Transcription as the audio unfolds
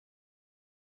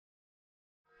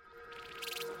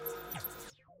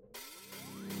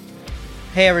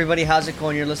Hey everybody, how's it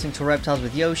going? You're listening to Reptiles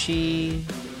with Yoshi.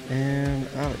 And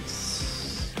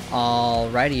Alex.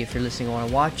 Alrighty, if you're listening and want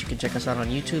to watch, you can check us out on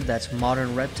YouTube. That's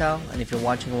Modern Reptile. And if you're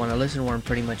watching and want to listen, we're on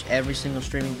pretty much every single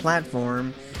streaming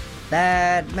platform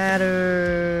that matters.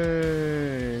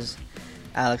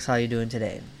 Alex, how you doing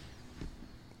today?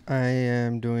 I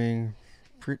am doing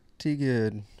pretty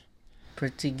good.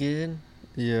 Pretty good?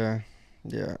 Yeah.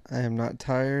 I am not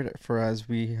tired as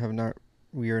we are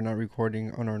not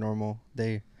recording on our normal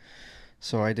day.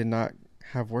 So I did not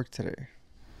have work today.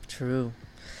 True.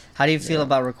 How do you feel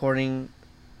about recording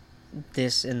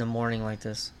this in the morning like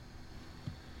this?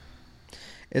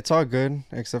 It's all good,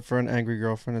 except for an angry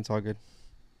girlfriend. It's all good.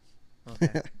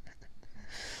 Okay.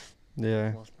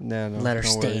 Yeah. Well, no let her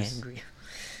stay worries. angry.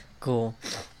 Cool.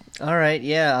 All right.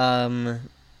 Yeah. I'm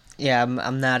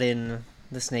not in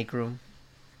the snake room.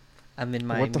 I'm in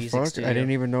my What the music fuck? studio. I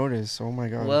didn't even notice. Oh my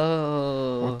god.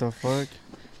 Whoa. What the fuck?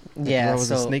 Yeah. That was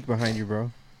a snake behind you,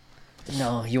 bro.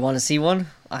 No, you want to see one?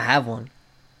 I have one.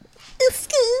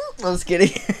 I'm just kidding.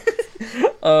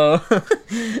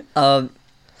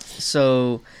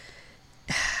 So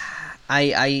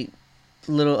a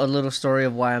little story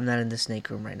of why I'm not in the snake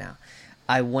room right now.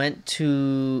 I wanted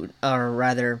to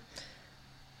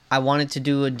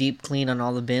do a deep clean on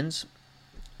all the bins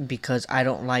because I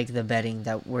don't like the bedding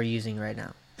that we're using right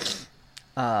now.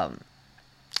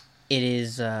 It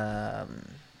is how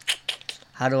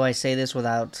do I say this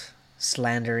without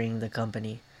slandering the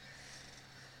company?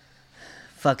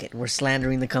 Fuck it, we're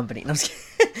slandering the company. No, I'm just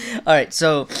kidding. All right,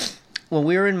 so when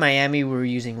we were in Miami, we were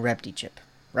using ReptiChip,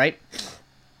 right?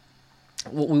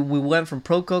 We went from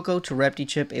Pro Coco to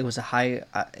ReptiChip. It was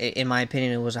in my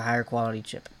opinion, it was a higher quality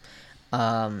chip.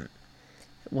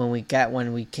 When we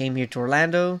came here to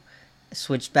Orlando,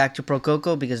 switched back to Pro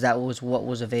Coco because that was what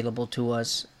was available to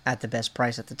us at the best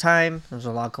price at the time. There was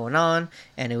a lot going on,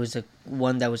 and it was the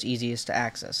one that was easiest to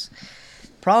access.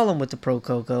 Problem with the Pro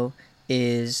Coco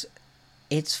is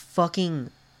it's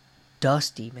fucking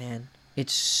dusty, man.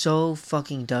 It's so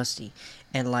fucking dusty,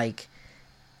 and like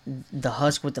the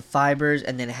husk with the fibers,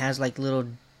 and then it has like little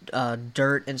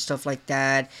dirt and stuff like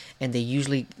that, and they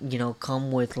usually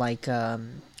come with like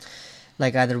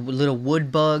either little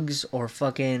wood bugs or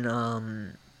fucking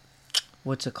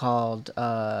what's it called,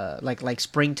 like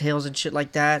springtails and shit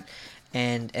like that,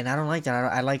 and I don't like that.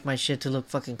 I like my shit to look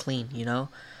fucking clean,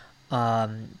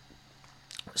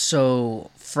 So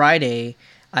Friday,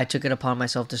 I took it upon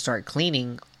myself to start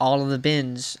cleaning all of the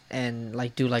bins and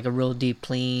like do like a real deep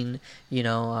clean,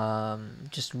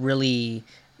 just really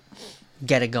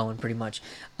get it going pretty much.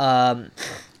 The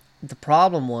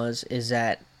problem is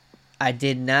that I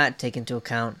did not take into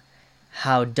account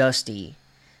how dusty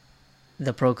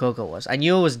the Pro Coco was. I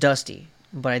knew it was dusty,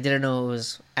 but I didn't know it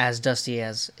was as dusty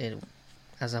as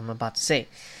I'm about to say.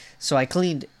 So I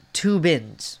cleaned two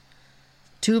bins,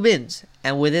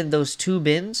 and within those two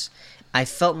bins, I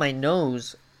felt my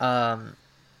nose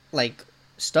like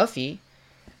stuffy,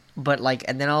 but like,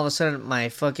 and then all of a sudden my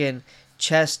fucking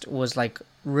chest was like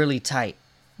really tight,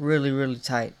 really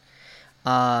tight.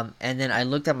 And then I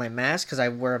looked at my mask because I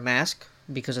wear a mask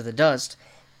because of the dust,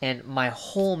 and my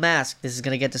whole mask, this is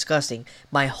gonna get disgusting,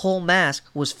 my whole mask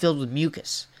was filled with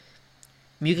mucus.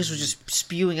 Mucus was just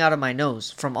spewing out of my nose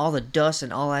from all the dust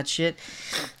and all that shit,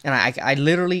 and I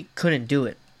literally couldn't do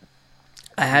it.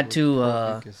 I had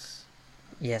to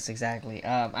yes, exactly.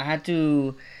 I had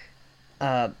to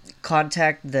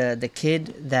contact the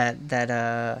kid that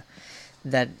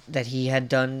he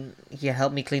had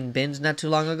helped me clean bins not too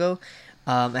long ago.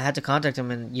 I had to contact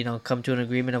him and come to an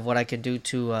agreement of what I can do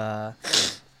to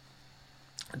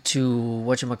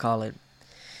whatchamacallit,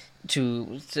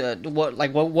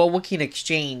 what we can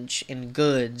exchange in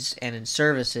goods and in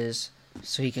services,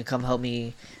 so he can come help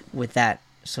me with that.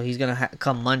 So he's gonna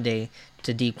come Monday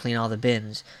to deep clean all the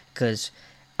bins because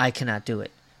I cannot do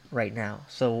it right now.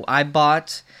 So I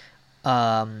bought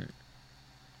from,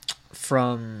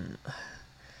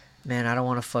 man, I don't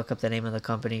want to fuck up the name of the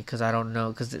company because I don't know,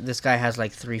 because this guy has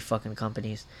like 3 fucking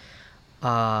companies.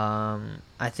 I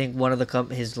think one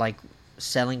of his like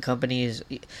selling companies.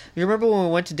 You remember when we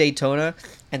went to Daytona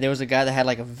and there was a guy that had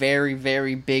like a very,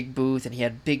 very big booth and he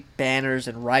had big banners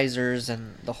and risers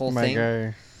and the whole thing? My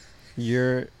guy,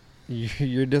 you're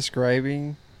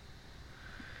describing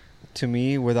to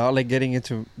me, without like getting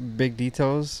into big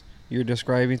details, you're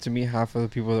describing to me half of the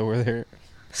people that were there.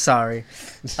 Sorry.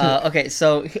 Okay,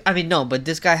 so I mean, no, but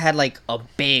this guy had like a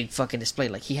big fucking display.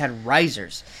 Like he had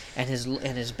risers, and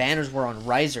his banners were on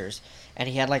risers, and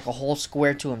he had like a whole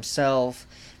square to himself,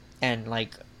 and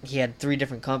like he had 3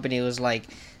 different companies. It was like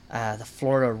the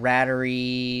Florida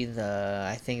Rattery,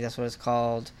 I think that's what it's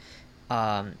called.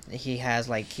 He has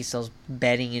like he sells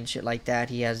bedding and shit like that.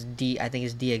 He has I think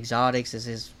it's D Exotics is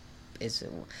his is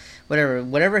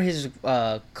whatever his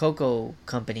cocoa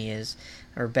company is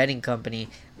or bedding company.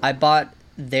 I bought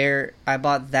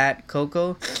that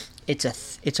cocoa. It's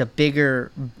a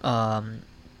bigger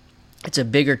it's a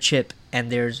bigger chip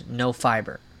and there's no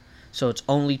fiber. So it's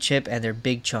only chip and they're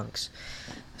big chunks.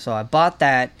 So I bought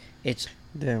that. It's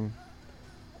Damn.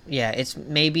 yeah, it's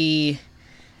maybe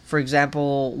for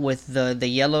example with the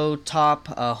yellow top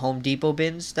Home Depot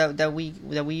bins that we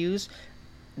use,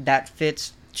 that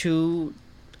fits 2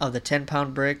 of the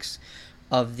 10-pound bricks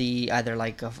of the either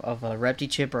like of a Repti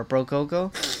chip or a Pro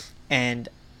Coco, and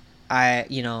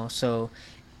so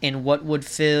in what would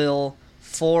fill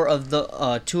 4 of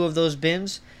the 2 of those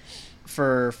bins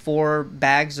for 4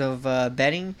 bags of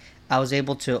bedding, I was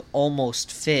able to almost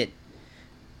fit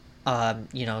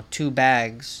 2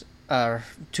 bags,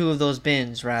 2 of those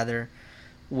bins rather,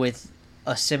 with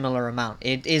a similar amount.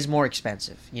 It is more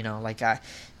expensive,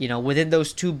 within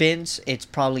those 2 bins, it's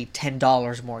probably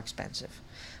 $10 more expensive.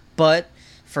 But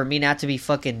for me not to be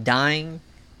fucking dying,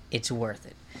 it's worth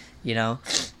it, you know.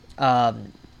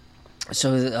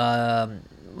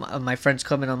 My friend's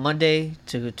coming on Monday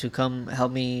to come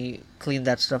help me clean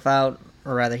that stuff out,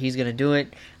 or rather, he's gonna do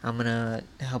it. I'm gonna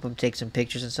help him take some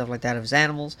pictures and stuff like that of his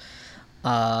animals.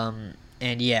 And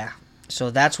yeah,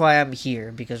 so that's why I'm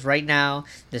here, because right now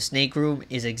the snake room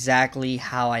is exactly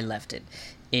how I left it.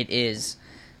 It is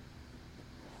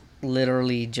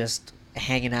literally just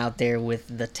hanging out there with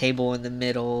the table in the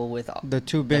middle with The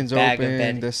 2 bins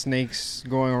open, the snakes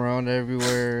going around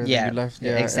everywhere. Yeah, you left,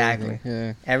 exactly.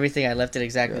 Everything, I left it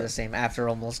exactly the same after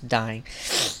almost dying.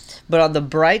 But on the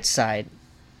bright side,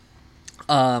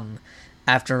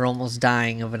 after almost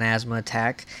dying of an asthma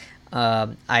attack,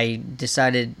 I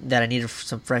decided that I needed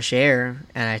some fresh air,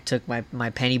 and I took my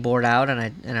penny board out and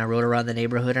I rode around the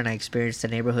neighborhood, and I experienced the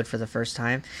neighborhood for the first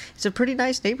time. It's a pretty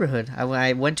nice neighborhood.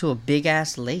 I went to a big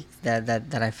ass lake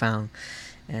that I found,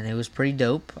 and it was pretty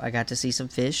dope. I got to see some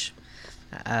fish.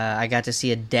 I got to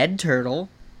see a dead turtle.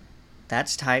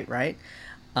 That's tight, right?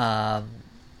 But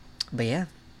yeah,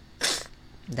 So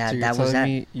that you're was telling that.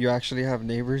 me you actually have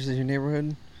neighbors in your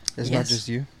neighborhood? It's not Yes. just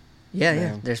you? Yeah.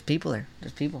 Damn. There's people there.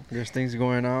 There's people. There's things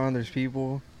going on. There's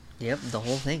people. Yep, the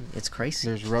whole thing. It's crazy.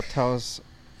 There's reptiles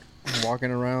walking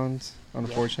around,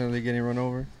 unfortunately getting run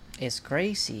over. It's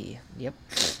crazy. Yep.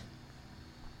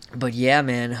 But yeah,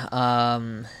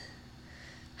 man.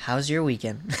 How's your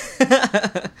weekend?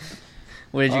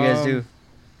 What did you guys do?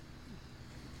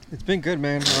 It's been good,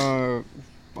 man.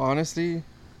 Honestly,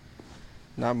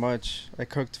 not much. I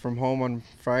cooked from home on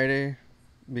Friday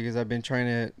because I've been trying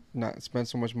to not spend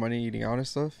so much money eating out and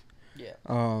stuff. Yeah.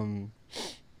 Trying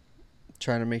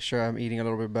to make sure I'm eating a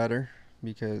little bit better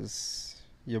because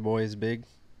your boy is big,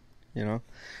 you know.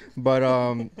 But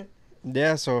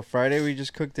yeah, so Friday we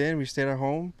just cooked in. We stayed at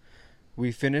home.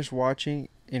 We finished watching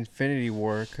Infinity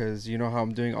War because you know how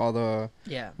I'm doing all the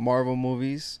Marvel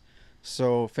movies.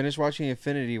 So finished watching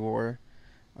Infinity War.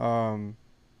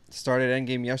 Started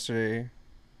Endgame yesterday.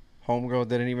 Homegirl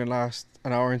didn't even last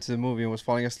an hour into the movie and was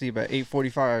falling asleep at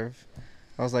 8:45.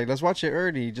 I was like, let's watch it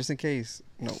early just in case.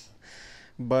 No.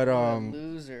 But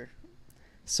loser.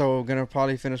 so gonna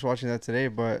probably finish watching that today,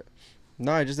 but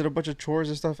no, I just did a bunch of chores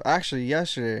and stuff. Actually,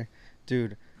 yesterday,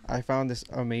 dude, I found this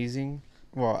amazing.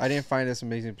 Well, I didn't find this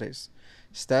amazing place.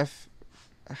 Steph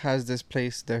has this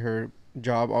place that her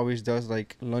job always does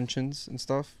like luncheons and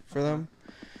stuff for them.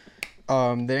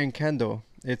 They're in Kendall.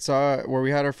 It's where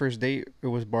we had our first date. It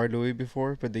was Bar Louie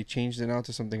before, but they changed it now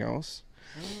to something else.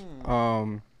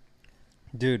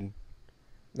 Dude,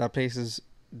 that place is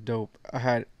dope. I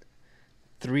had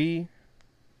three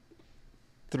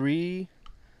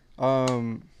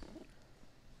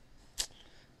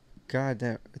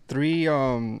goddamn, three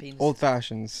old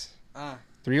fashions.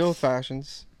 3 old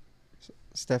fashions.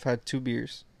 Steph had 2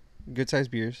 beers, good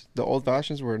sized beers. The old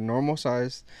fashions were normal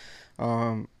size.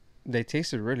 They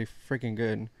tasted really freaking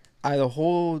good. The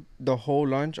whole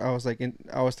lunch, I was like,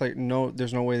 no,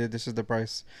 there's no way that this is the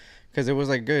price, because it was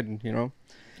like good, you know.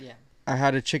 Yeah. I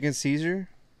had a chicken Caesar.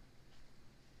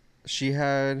 She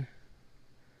had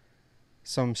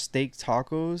some steak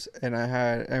tacos,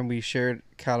 and we shared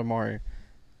calamari.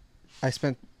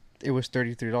 It was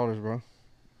 $33, bro.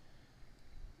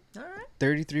 All right.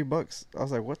 $33. I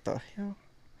was like, what the hell?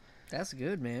 That's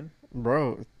good, man.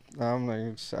 Bro, I'm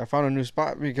like, I found a new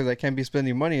spot because I can't be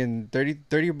spending money, and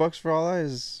 $30 for all that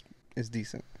is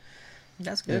decent.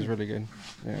 That's good. It's really good.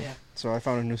 Yeah. So I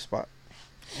found a new spot.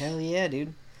 Hell yeah,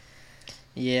 dude.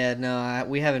 Yeah, no,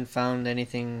 we haven't found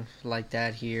anything like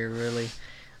that here, really.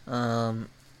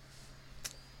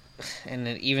 And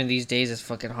then even these days, it's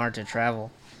fucking hard to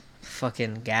travel.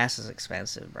 Fucking gas is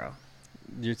expensive, bro.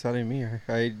 You're telling me.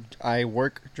 I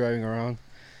work driving around.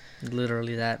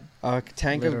 Literally that. A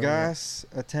tank of Literally that. gas.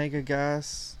 A tank of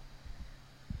gas.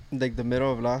 Like the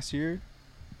middle of last year,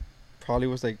 probably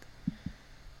was like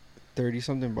 30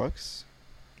 something bucks,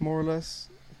 more or less,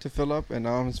 to fill up, and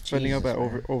now I'm filling up Jesus, at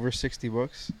man. over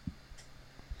 $60.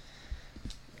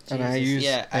 And I Jesus, use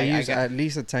yeah, I use got, at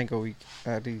least a tank a week,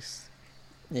 at least.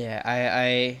 yeah,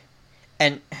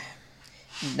 and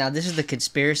now this is the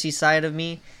conspiracy side of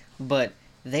me, but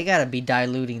they gotta be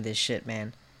diluting this shit,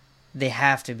 man. They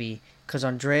have to be, cause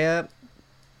Andrea,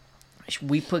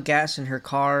 we put gas in her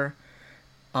car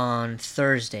on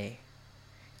Thursday,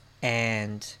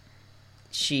 and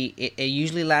it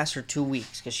usually lasts her 2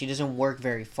 weeks because she doesn't work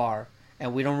very far,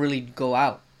 and we don't really go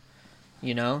out,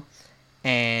 you know,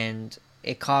 and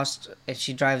it costs. And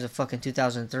she drives a fucking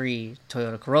 2003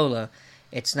 Toyota Corolla.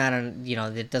 It's not an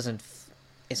it doesn't.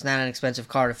 It's not an expensive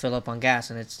car to fill up on gas,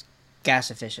 and it's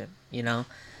gas efficient.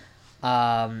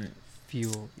 Um,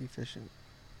 Fuel efficient.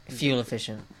 fuel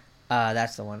efficient.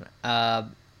 That's the one.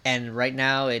 And right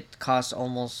now it costs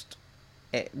almost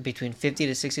between $50 to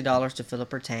 $60 to fill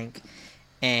up her tank,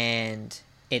 and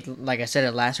it, like I said,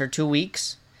 it lasts her 2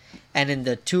 weeks. And in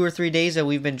the 2 or 3 days that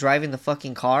we've been driving the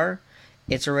fucking car,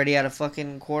 it's already at a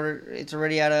fucking quarter. It's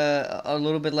already at a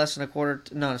little bit less than a quarter.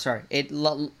 No, sorry.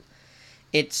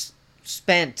 It's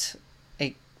spent.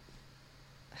 A,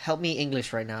 help me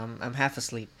English right now. I'm half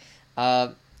asleep.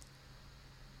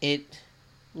 It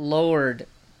lowered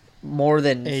more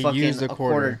than It fucking used a a quarter.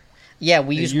 quarter. Yeah,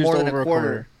 we It used used more than over a a quarter.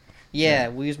 quarter. Yeah, Yeah.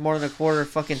 we used more than a quarter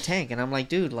fucking tank, and I'm like,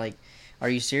 dude, like, are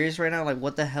you serious right now? Like,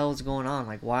 what the hell is going on?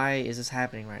 Like, why is this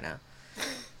happening right now?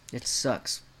 It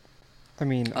sucks. I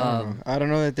mean, I don't know. I don't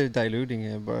know that they're diluting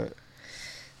it, but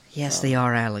Yes, they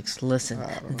are, Alex. Listen,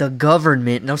 I don't the know.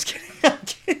 government. No, I was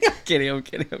kidding. I'm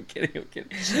kidding.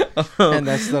 And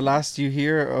that's the last you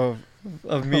hear Of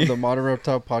of the Modern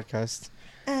Reptile podcast.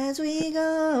 As we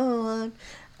go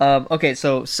on. Okay,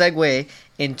 so segue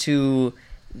into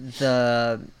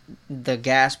the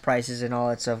gas prices and all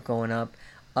that stuff going up.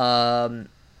 Um,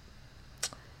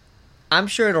 I'm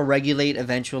sure it'll regulate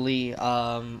eventually,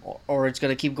 or it's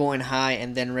gonna keep going high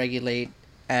and then regulate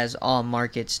as all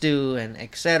markets do, and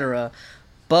etc.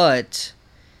 But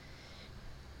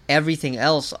everything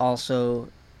else also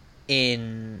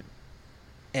in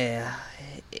uh,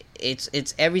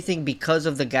 it's everything because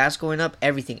of the gas going up.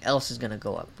 Everything else is gonna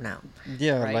go up now.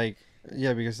 Yeah, Right. like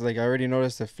because like I already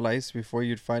noticed that flights before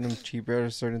you'd find them cheaper at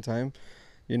a certain time,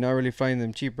 you're not really finding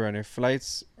them cheaper. And if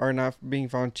flights are not being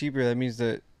found cheaper, that means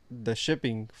that the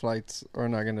shipping flights are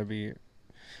gonna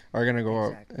go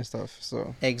up Exactly. and stuff.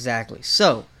 So Exactly.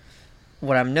 So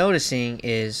what I'm noticing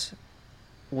is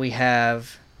we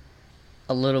have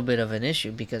a little bit of an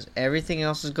issue because everything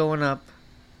else is going up,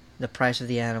 the price of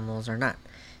the animals are not.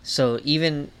 So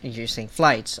even you're saying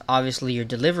flights, obviously your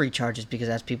delivery charges, because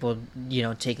that's people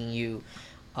taking you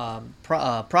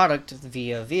product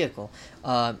via vehicle.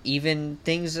 Even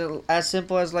things as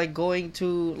simple as like going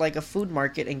to like a food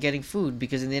market and getting food,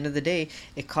 because in the end of the day,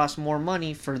 it costs more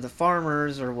money for the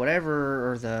farmers or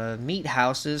whatever, or the meat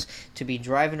houses, to be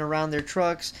driving around their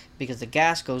trucks because the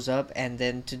gas goes up, and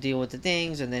then to deal with the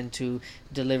things, and then to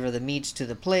deliver the meats to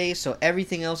the place. So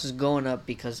everything else is going up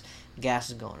because gas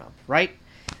is going up, right?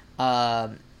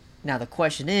 Now the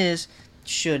question is,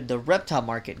 should the reptile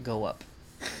market go up?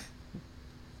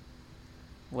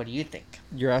 What do you think?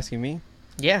 you're asking me?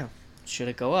 Yeah, should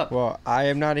it go up? Well, I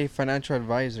am not a financial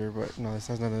advisor, but no, this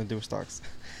has nothing to do with stocks.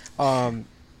 Um,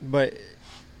 but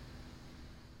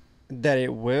that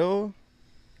it will,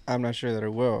 I'm not sure that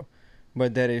it will,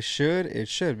 but that it should,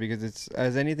 because it's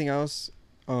as anything else.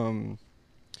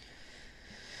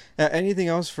 Anything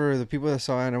else for the people that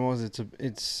sell animals, it's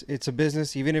a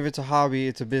business. Even if it's a hobby,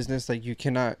 it's a business. Like, you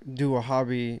cannot do a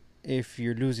hobby if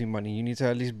you're losing money. You need to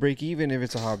at least break even if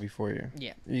it's a hobby for you.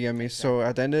 Yeah. You get me? Exactly. So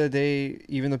at the end of the day,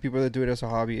 even the people that do it as a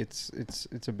hobby, it's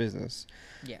a business.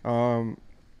 Yeah.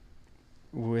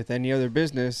 With any other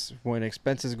business, when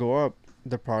expenses go up,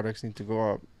 the products need to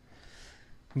go up.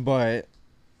 But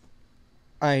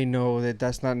I know that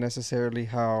that's not necessarily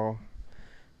how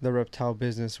the reptile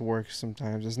business works.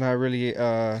 Sometimes it's not really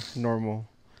a normal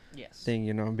Yes.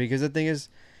 thing, because the thing is,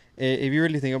 if you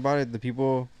really think about it, the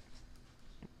people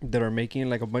that are making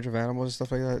like a bunch of animals and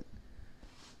stuff like that,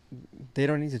 they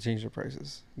don't need to change their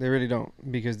prices. They really don't,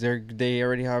 because they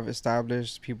already have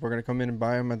established people are gonna come in and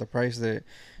buy them at the price that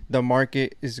the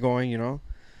market is going. Yeah.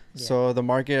 So the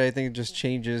market, I think, just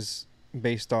changes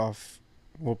based off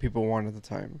what people want at the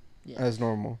time, Yeah. as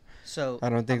normal. So I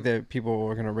don't think that people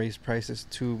are gonna raise prices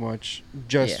too much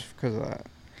just yeah, because of that.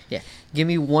 yeah. Give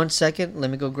me 1 second. Let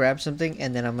me go grab something,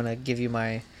 and then I'm gonna give you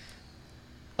my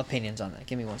opinions on that.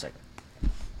 Give me 1 second.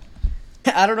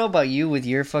 I don't know about you with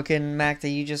your fucking Mac that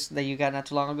you got not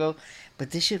too long ago,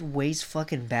 but this shit wastes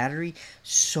fucking battery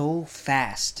so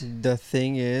fast. The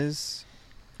thing is,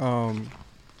 um,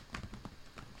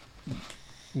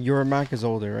 your Mac is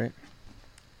older, right?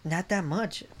 Not that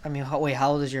much. I mean, wait,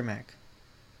 how old is your Mac?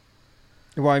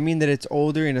 Well, I mean that it's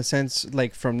older in a sense,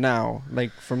 like from now.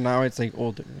 Like from now, it's like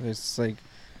older. It's like,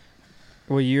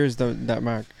 what year is that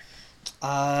Mac?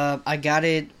 I got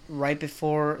it right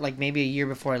before, like maybe a year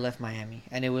before I left Miami,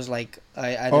 and it was like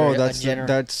either Oh, a that's gener.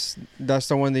 that's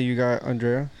the one that you got,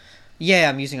 Andrea. Yeah,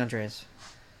 I'm using Andreas.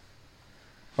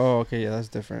 Oh, okay, yeah, that's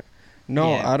different.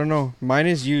 No, Yeah. I don't know. Mine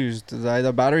is used.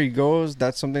 The battery goes.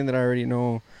 That's something that I already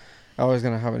know I was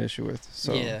gonna have an issue with.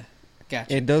 So Yeah,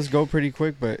 gotcha. it does go pretty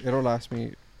quick, but it'll last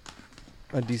me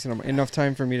a decent amount, enough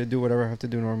time for me to do whatever I have to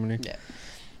do normally. Yeah,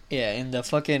 yeah. In the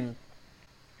fucking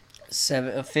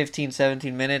 15,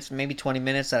 17 minutes, maybe 20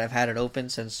 minutes that I've had it open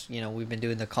since we've been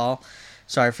doing the call.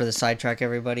 Sorry for the sidetrack,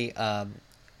 everybody.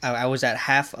 I was at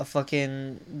half a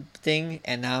fucking thing,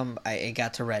 and now it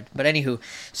got to red. But anywho,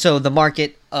 so the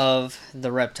market of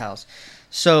the reptiles.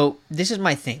 So this is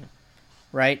my thing,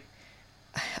 right?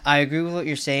 I agree with what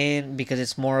you're saying because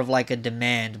it's more of like a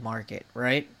demand market,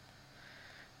 right?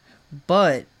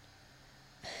 But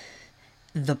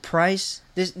the price.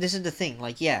 This is the thing.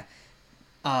 Like, yeah,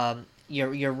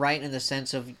 you're right in the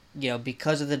sense of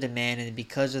because of the demand and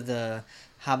because of the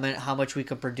how much we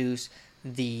can produce,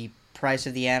 the price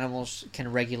of the animals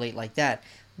can regulate like that.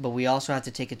 But we also have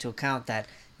to take into account that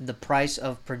the price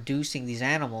of producing these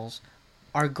animals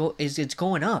it's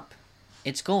going up.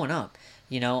 It's going up.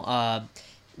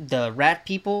 The rat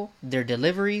people, their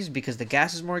deliveries, because the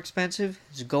gas is more expensive,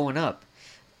 is going up.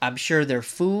 I'm sure their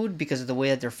food, because of the way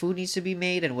that their food needs to be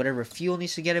made and whatever fuel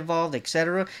needs to get involved,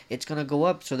 etc., it's going to go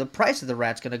up. So the price of the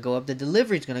rat's going to go up. The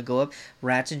delivery is going to go up.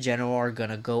 Rats in general are going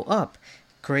to go up.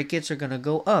 Crickets are going to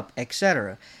go up,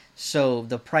 etc. So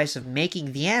the price of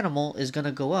making the animal is going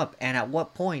to go up. And at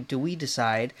what point do we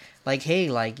decide, like, hey,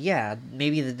 like, yeah,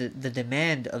 maybe the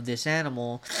demand of this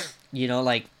animal,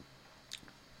 like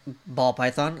ball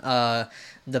python,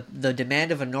 the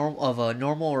demand of a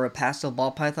normal or a pastel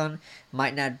ball python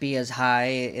might not be as high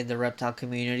in the reptile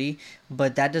community,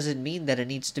 but that doesn't mean that it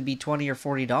needs to be $20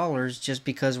 or $40 just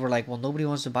because we're like, well, nobody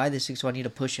wants to buy this thing, so I need to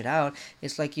push it out.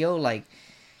 It's like, yo, like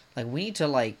we need to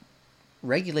like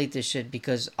regulate this shit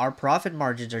because our profit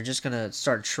margins are just gonna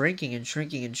start shrinking and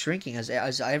shrinking and shrinking as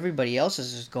everybody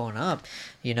else's is going up,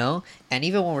 And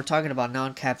even when we're talking about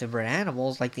non-captive bred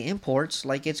animals, like the imports,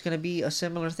 like it's gonna be a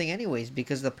similar thing anyways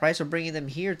because the price of bringing them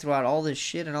here throughout all this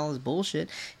shit and all this bullshit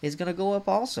is gonna go up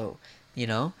also,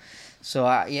 So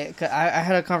I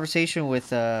had a conversation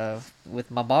with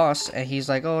my boss, and he's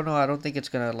like, "Oh no, I don't think it's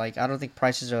gonna I don't think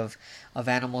prices of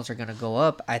animals are gonna go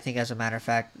up. I think, as a matter of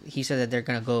fact, he said that they're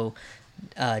gonna go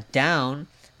down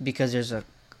because there's a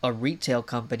retail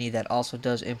company that also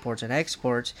does imports and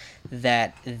exports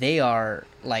that they are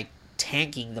like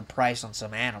tanking the price on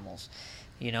some animals,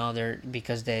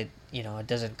 because it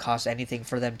doesn't cost anything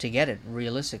for them to get it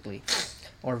realistically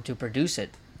or to produce it."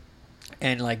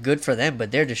 And like good for them,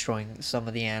 but they're destroying some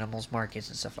of the animals markets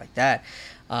and stuff like that.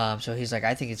 So he's like,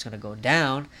 I think it's gonna go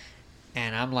down,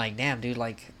 and I'm like, damn, dude,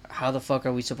 like how the fuck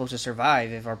are we supposed to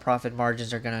survive if our profit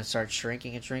margins are gonna start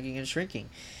shrinking and shrinking and shrinking,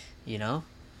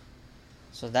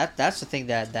 So that's the thing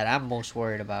that I'm most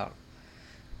worried about.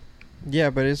 Yeah,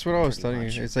 but it's what I was telling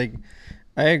you. It's like,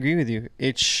 I agree with you.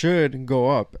 It should go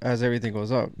up as everything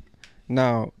goes up.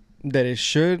 Now, that it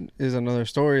should is another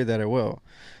story that it will.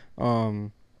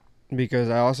 Because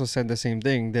I also said the same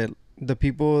thing, that the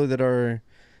people that are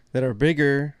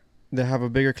bigger, that have a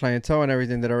bigger clientele and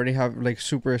everything, that already have like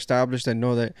super established and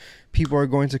know that people are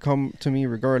going to come to me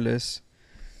regardless,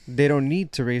 they don't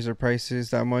need to raise their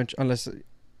prices that much unless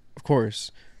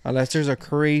there's a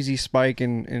crazy spike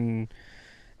in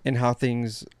how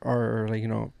things are like,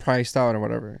 priced out or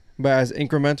whatever. But as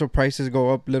incremental prices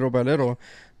go up little by little,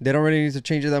 they don't really need to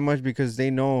change it that much because they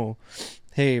know,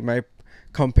 hey,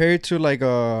 compared to like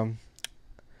a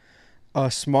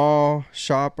small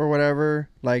shop or whatever,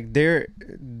 like their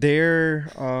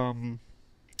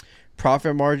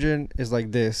profit margin is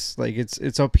like this, like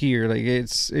it's up here, like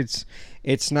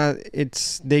it's not,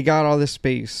 they got all this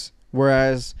space,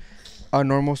 whereas a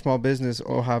normal small business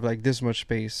will have like this much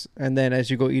space, and then as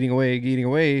you go eating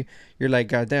away, you're like,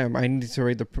 god damn, I need to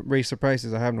raise the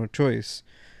prices, I have no choice.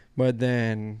 But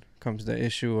then comes the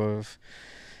issue of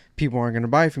people aren't going to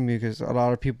buy from you because a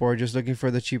lot of people are just looking for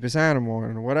the cheapest animal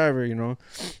and whatever, you know,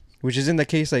 which isn't the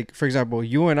case. Like, for example,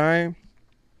 you and I,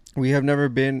 we have never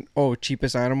been, oh,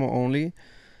 cheapest animal only.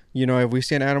 You know, if we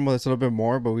see an animal that's a little bit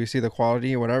more, but we see the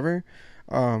quality or whatever,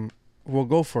 we'll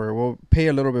go for it. We'll pay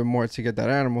a little bit more to get that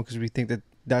animal because we think that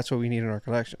that's what we need in our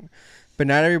collection. But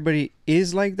not everybody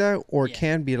is like that or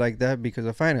can be like that because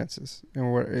of finances.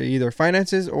 And we're either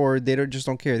finances or they just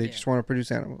don't care. They just want to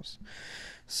produce animals.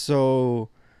 So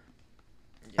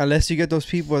unless you get those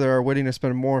people that are willing to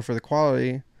spend more for the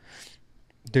quality,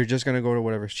 they're just going to go to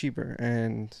whatever's cheaper.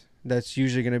 And that's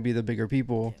usually going to be the bigger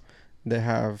people that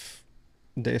have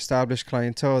the established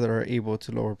clientele that are able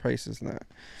to lower prices than that.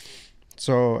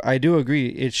 So I do agree.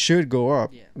 It should go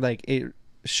up. Like, it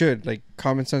should. Like,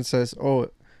 common sense says,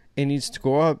 oh, it needs to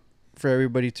go up for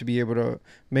everybody to be able to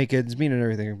make ends meet and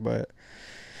everything. But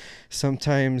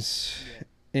sometimes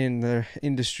in the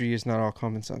industry, it's not all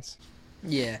common sense.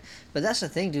 Yeah, but that's the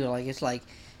thing, dude. Like, it's like,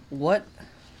 what,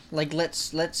 like,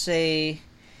 let's say,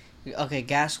 okay,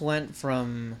 gas went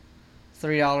from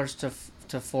 $3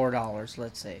 to $4.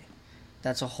 Let's say,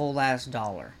 that's a whole ass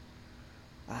dollar.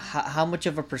 How much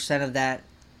of a percent of that?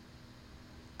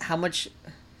 How much?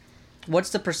 What's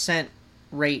the percent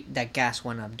rate that gas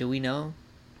went up? Do we know?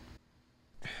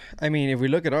 I mean, if we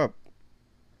look it up,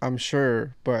 I'm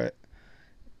sure, but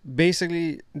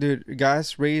basically, dude,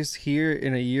 gas raised here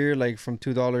in a year like from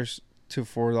 $2 to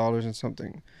 $4 and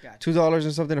something. Gotcha. $2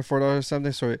 and something to $4 and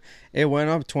something. So it went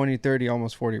up 20, 30,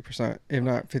 almost 40%, if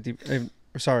not 50.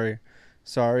 Sorry.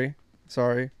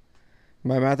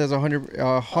 My math is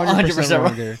 100%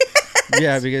 wrong there.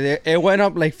 Yeah, because it went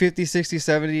up like 50, 60,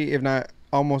 70, if not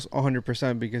almost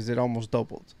 100% because it almost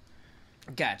doubled.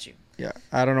 Got you. Yeah,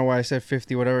 I don't know why I said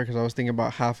 50, whatever, because I was thinking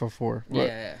about half of 4. But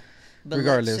yeah. But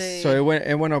regardless, so it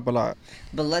went up a lot.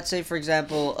 But let's say, for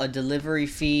example, a delivery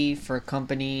fee for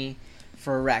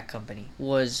a rat company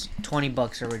was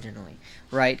 $20 originally,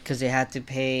 right? Because they had to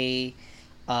pay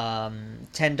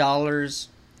 $10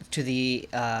 to the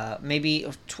maybe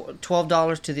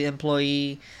 $12 to the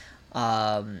employee,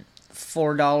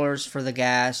 $4 for the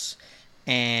gas,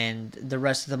 and the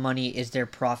rest of the money is their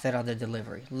profit on the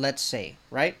delivery. Let's say,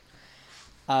 right?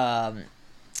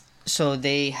 So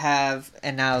they have,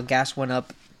 and now gas went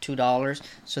up $2,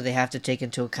 so they have to take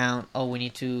into account, oh, we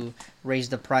need to raise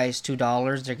the price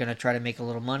 $2. They're going to try to make a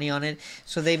little money on it,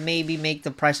 so they maybe make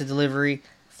the price of delivery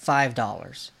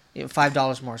 $5.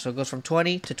 $5 more, so it goes from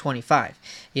 20 to 25,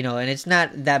 you know, and it's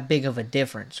not that big of a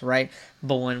difference, right?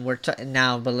 But when we're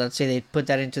but let's say they put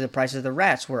that into the price of the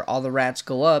rats, where all the rats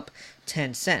go up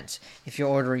 10 cents. If you're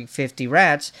ordering 50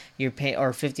 rats, you're paying,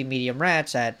 or 50 medium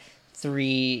rats at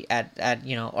you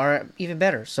know, or even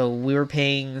better. So we were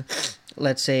paying,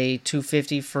 let's say,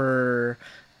 $2.50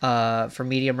 for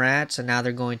medium rats, and now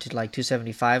they're going to like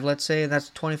 $2.75, let's say, and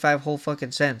that's 25 whole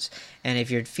fucking cents. And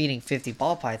if you're feeding 50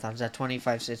 ball pythons, that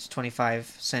 25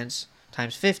 cents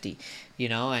times 50, you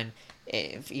know, and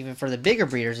even for the bigger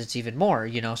breeders, it's even more,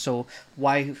 you know. So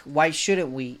why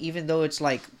shouldn't we, even though it's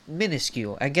like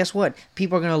minuscule? And guess what?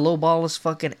 People are gonna lowball us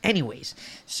fucking anyways.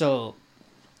 So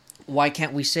why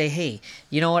can't we say, hey,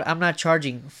 you know what? I'm not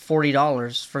charging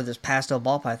 $40 for this pastel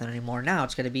ball python anymore. Now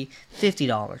it's going to be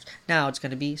 $50. Now it's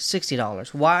going to be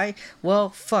 $60. Why? Well,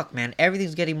 fuck, man.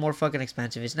 Everything's getting more fucking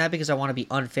expensive. It's not because I want to be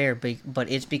unfair, but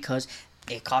it's because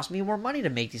it costs me more money to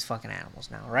make these fucking animals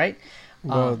now, right?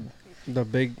 Well, the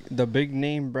big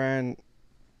name brand,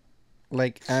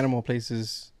 like animal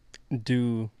places,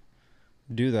 do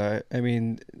that. I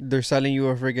mean, they're selling you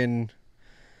a friggin'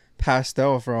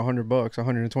 pastel for $100,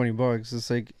 $120. It's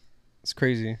like, it's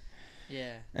crazy.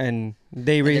 Yeah. And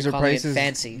they raise their prices.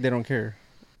 Fancy. They don't care.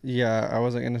 Yeah, I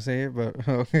wasn't gonna say it, but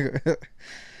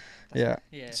yeah.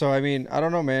 So I mean, I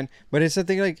don't know, man. But it's a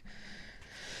thing, like,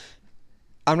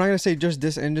 I'm not gonna say just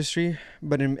this industry,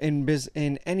 but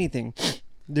in anything,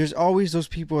 there's always those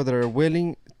people that are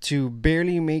willing to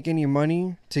barely make any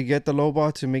money to get the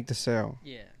lowball to make the sale.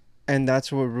 Yeah. And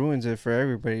that's what ruins it for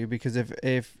everybody, because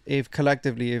if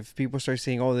collectively, if people start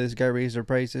saying, oh, this guy raised their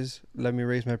prices, let me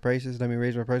raise my prices,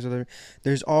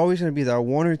 there's always going to be that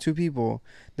one or two people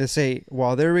that say,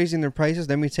 while they're raising their prices,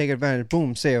 let me take advantage.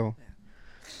 Boom, sale.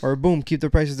 Or boom, keep the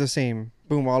prices the same.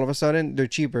 Boom, all of a sudden, they're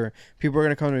cheaper. People are going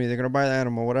to come to me. They're going to buy the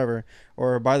animal, whatever,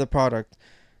 or buy the product.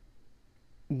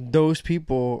 Those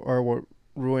people are what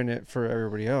ruin it for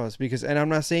everybody else. Because, and I'm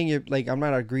not saying it like, I'm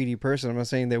not a greedy person. I'm not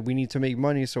saying that we need to make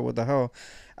money, so what the hell.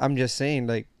 I'm just saying,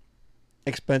 like,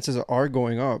 expenses are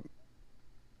going up.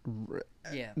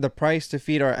 Yeah. The price to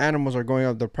feed our animals are going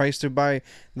up. The price to buy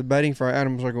the bedding for our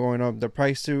animals are going up. The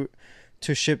price to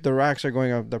ship the racks are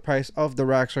going up. The price of the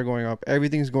racks are going up.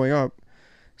 Everything's going up.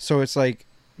 So it's like,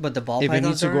 But the ball If it needs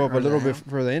pythons to go are, up a or the little bit animal?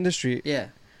 for the industry, Yeah,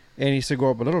 it needs to go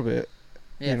up a little bit.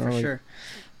 yeah, for Like, sure.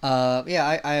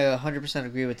 Yeah, I 100%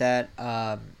 agree with that.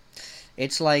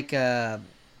 It's like,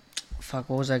 fuck,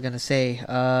 what was I gonna say?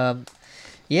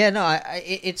 Yeah, no,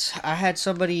 I had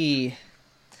somebody,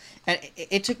 and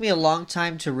it took me a long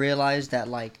time to realize that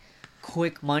like,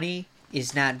 quick money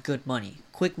is not good money.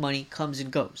 Quick money comes and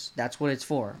goes. That's what it's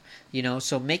for, you know.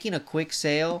 So making a quick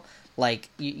sale, like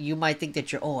you might think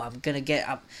that you're, oh, I'm gonna get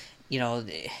up, you know.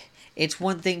 It's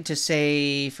one thing to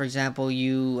say, for example,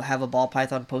 you have a ball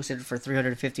python posted for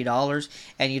 $350,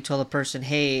 and you tell the person,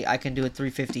 "Hey, I can do it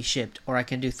 350 shipped, or I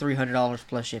can do $300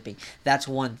 plus shipping." That's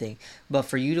one thing. But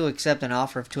for you to accept an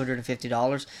offer of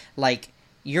 $250, like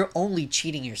you're only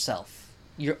cheating yourself.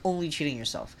 You're only cheating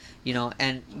yourself, you know.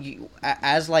 And you,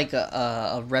 as like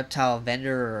a reptile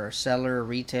vendor or seller, or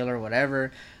retailer, or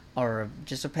whatever, or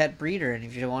just a pet breeder, and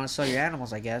if you want to sell your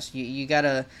animals, I guess you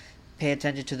gotta pay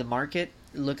attention to the market.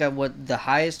 Look at what the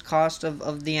highest cost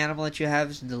of the animal that you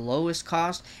have is, the lowest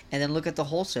cost, and then look at the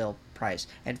wholesale price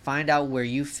and find out where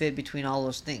you fit between all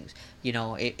those things. You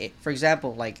know, for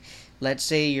example, like let's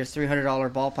say your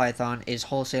 $300 ball python is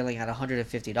wholesaling at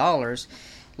 $150,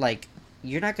 like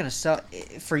you're not gonna sell,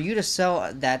 for you to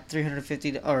sell that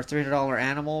 350 or $300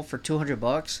 animal for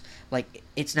 $200. Like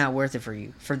it's not worth it for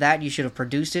you. For that, you should have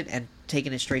produced it and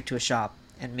taken it straight to a shop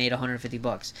and made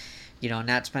 $150, you know,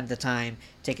 not spend the time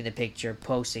taking the picture,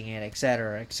 posting it,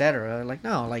 etc., etc. Like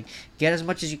no, like get as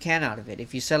much as you can out of it.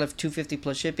 If you sell it 250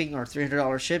 plus shipping or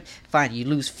 $300 ship, fine, you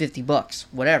lose $50,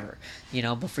 whatever, you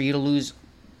know. But for you to lose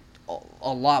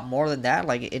a lot more than that,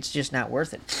 like it's just not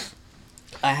worth it.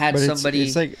 I had but somebody.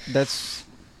 it's like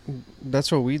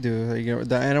that's what we do. Like,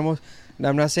 the animals.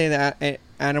 I'm not saying that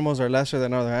animals are lesser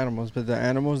than other animals, but the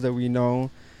animals that we know,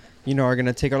 are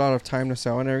gonna take a lot of time to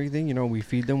sell and everything. We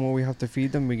feed them what we have to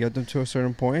feed them. We get them to a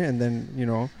certain point, and then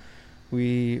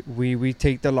we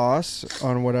take the loss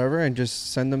on whatever and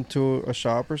just send them to a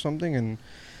shop or something, and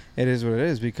it is what it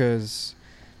is because,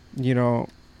 we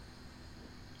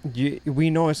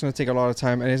know it's going to take a lot of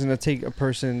time, and it's going to take a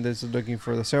person that's looking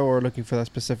for the sale or looking for that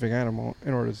specific animal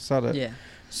in order to sell it. Yeah.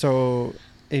 So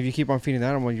if you keep on feeding the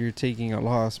animal, you're taking a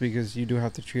loss because you do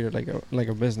have to treat it like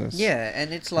a business. Yeah,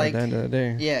 and it's like at the end of the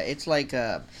day. Yeah, it's like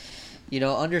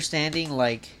understanding,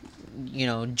 like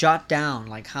jot down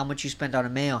like how much you spent on a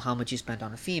male, how much you spent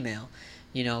on a female.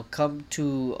 Come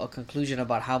to a conclusion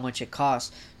about how much it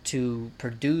costs to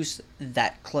produce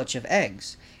that clutch of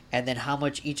eggs, and then how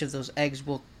much each of those eggs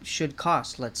should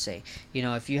cost. Let's say,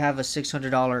 if you have a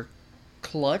 $600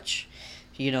 clutch,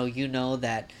 you know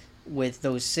that with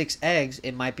those 6 eggs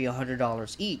it might be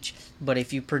 $100 each. But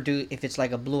if it's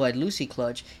like a Blue-Eyed Lucy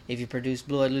clutch, if you produce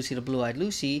Blue-Eyed Lucy to Blue-Eyed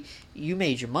Lucy, you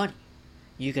made your money.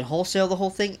 You can wholesale the whole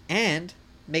thing and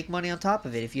make money on top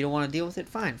of it. If you don't want to deal with it,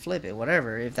 fine, flip it,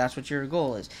 whatever, if that's what your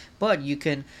goal is. But you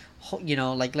can,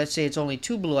 like let's say it's only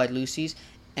 2 Blue-Eyed Lucies,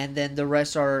 and then the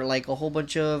rest are like a whole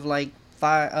bunch of like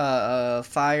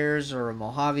fires or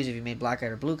Mojaves if you made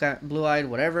black-eyed or blue-eyed,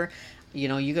 whatever.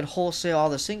 You could wholesale all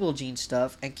the single gene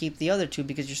stuff and keep the other 2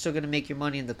 because you're still going to make your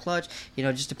money in the clutch. It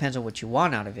just depends on what you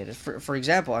want out of it. For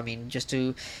example, I mean, just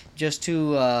to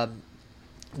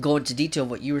go into detail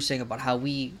what you were saying about how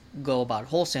we go about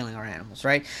wholesaling our animals,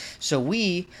 right? So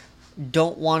we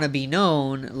don't want to be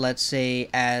known, let's say,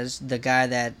 as the guy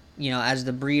that, as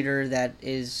the breeder that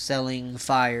is selling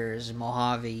fires,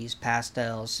 Mojaves,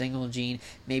 pastels, single gene,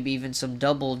 maybe even some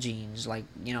double genes, like,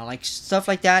 like stuff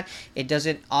like that. It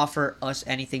doesn't offer us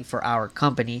anything for our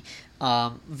company,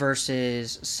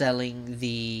 versus selling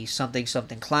the something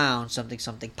clown,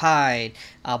 something pied,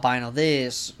 albino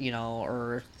this,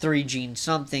 or 3 gene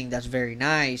something that's very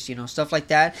nice, stuff like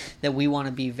that we want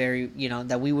to be very,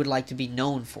 that we would like to be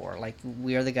known for. Like,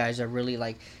 we are the guys that really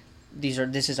like,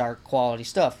 this is our quality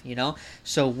stuff,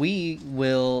 so we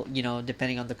will,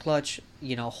 depending on the clutch,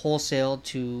 wholesale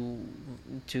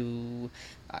to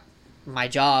my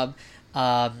job,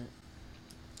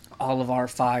 all of our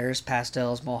fires,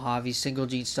 pastels, Mojaves, single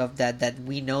gene stuff that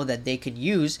we know that they could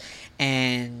use,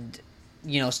 and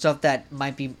stuff that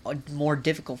might be more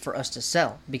difficult for us to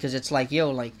sell, because it's like,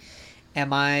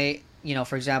 am I,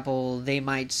 for example, they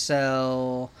might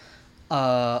sell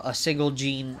a single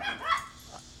gene,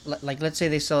 like let's say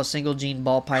they sell a single gene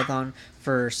ball python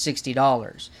for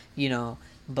 $60,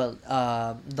 but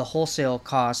the wholesale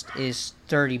cost is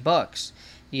 $30,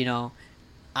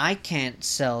 I can't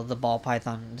sell the ball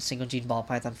python, the single gene ball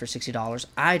python for $60.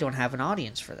 I don't have an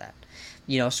audience for that.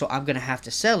 So I'm going to have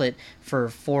to sell it for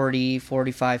 40,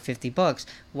 45, $50.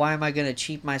 Why am I going to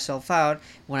cheap myself out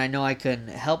when I know I can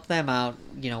help them out?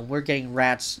 We're getting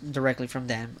rats directly from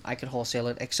them. I could wholesale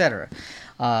it, etc.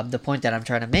 The point that I'm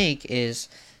trying to make is,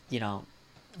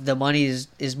 the money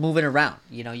is moving around.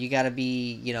 You got to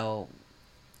be,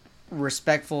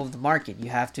 respectful of the market. You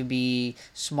have to be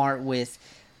smart with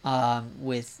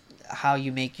how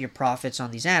you make your profits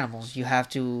on these animals. You have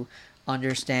to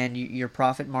understand your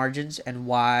profit margins and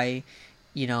why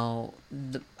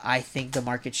I think the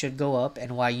market should go up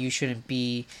and why you shouldn't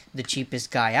be the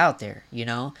cheapest guy out there,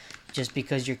 just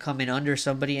because you're coming under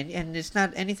somebody, and it's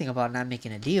not anything about not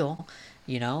making a deal.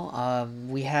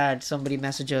 We had somebody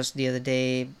message us the other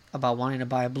day about wanting to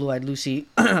buy a Blue-Eyed Lucy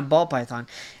ball python,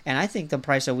 and I think the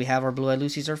price that we have our Blue-Eyed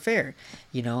Lucys are fair,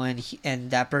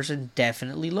 and that person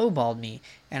definitely lowballed me,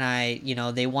 and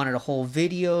they wanted a whole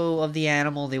video of the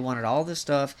animal, they wanted all this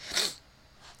stuff,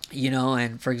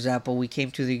 and for example, we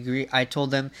came to the agree. I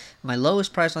told them my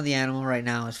lowest price on the animal right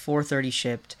now is $430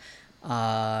 shipped.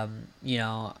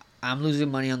 I'm losing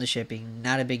money on the shipping,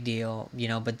 not a big deal,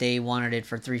 but they wanted it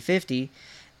for $350,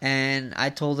 and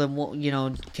I told them, well,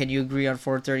 can you agree on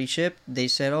 $430 ship? They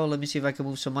said, oh, let me see if I can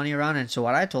move some money around, and so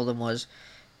what I told them was,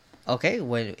 okay,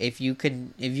 well, if you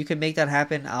can make that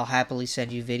happen, I'll happily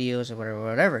send you videos or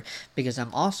whatever, because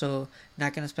I'm also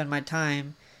not gonna spend my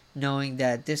time knowing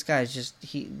that this guy is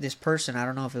this person, I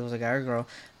don't know if it was a guy or a girl,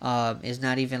 is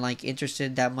not even like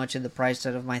interested that much in the price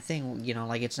of my thing.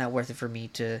 Like it's not worth it for me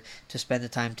to spend the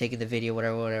time taking the video,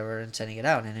 whatever, and sending it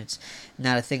out. And it's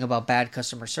not a thing about bad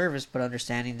customer service, but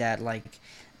understanding that like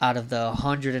out of the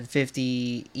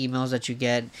 150 emails that you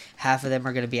get, half of them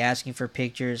are going to be asking for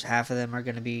pictures, half of them are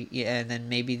going to be, and then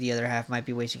maybe the other half might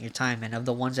be wasting your time. And of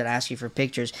the ones that ask you for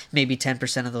pictures, maybe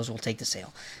 10% of those will take the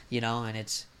sale, and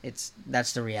it's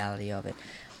that's the reality of it.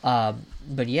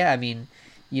 But yeah, I mean,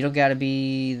 you don't got to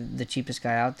be the cheapest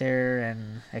guy out there,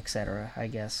 and etc. I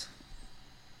guess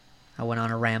I went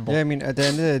on a ramble. Yeah, I mean, at the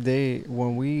end of the day,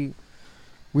 when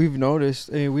we've noticed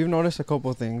a couple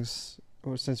of things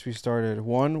since we started.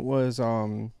 One was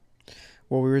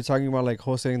what we were talking about, like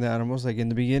wholesaling the animals. Like in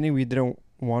the beginning, we didn't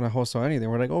want to wholesale anything.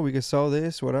 We're like, oh, we could sell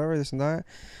this, whatever, this and that.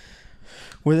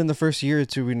 Within the first year or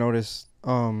two, we noticed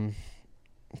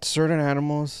certain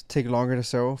animals take longer to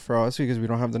sell for us because we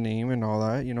don't have the name and all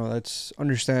that. That's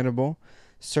understandable.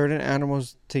 Certain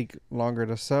animals take longer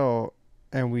to sell,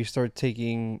 and we start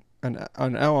taking an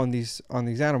L on these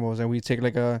animals, and we take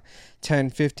like a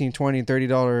 $10, $15, $20,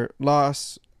 $30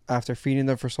 loss after feeding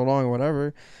them for so long or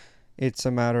whatever. It's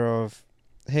a matter of,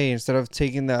 hey, instead of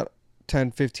taking that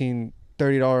 $10, $15,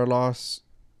 $30 loss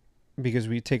because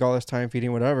we take all this time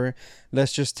feeding whatever,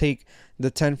 let's just take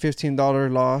the $10,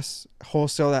 $15 loss,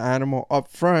 wholesale the animal up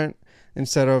front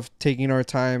instead of taking our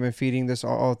time and feeding this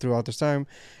all throughout this time.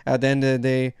 At the end of the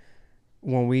day,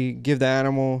 when we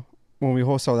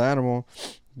wholesale the animal,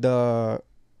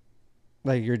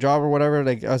 like your job or whatever,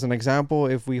 like as an example,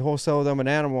 if we wholesale them an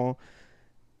animal,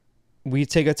 we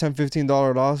take a $10,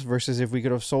 $15 loss versus if we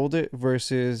could have sold it,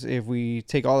 versus if we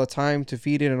take all the time to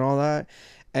feed it and all that,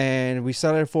 and we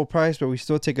sell it at full price, but we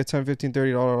still take a $10, $15,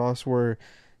 $30 loss where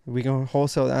we can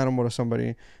wholesale the animal to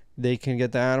somebody. They can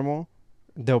get the animal.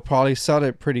 They'll probably sell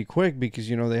it pretty quick because,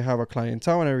 they have a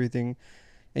clientele and everything.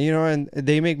 And, and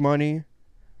they make money.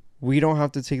 We don't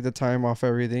have to take the time off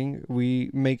everything. We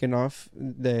make enough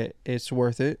that it's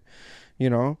worth it,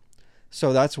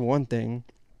 So that's one thing.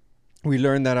 We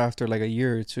learned that after like a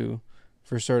year or two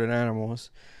for certain animals.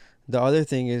 The other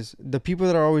thing is the people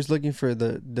that are always looking for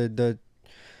the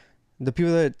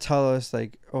people that tell us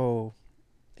like, oh,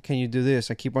 can you do this?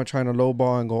 I keep on trying to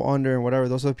lowball and go under and whatever.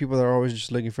 Those are the people that are always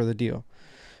just looking for the deal.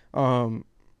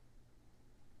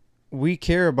 We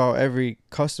care about every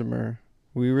customer.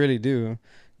 We really do.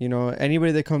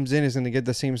 Anybody that comes in is going to get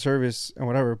the same service and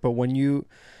whatever. But when you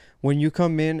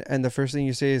come in and the first thing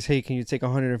you say is, hey, can you take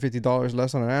 $150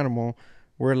 less on an animal?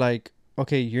 We're like,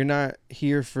 okay, you're not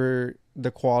here for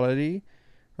the quality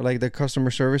or like the customer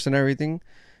service and everything.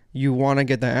 You want to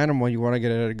get the animal, you want to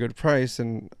get it at a good price,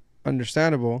 and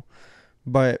understandable.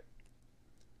 But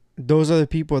those are the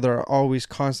people that are always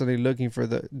constantly looking for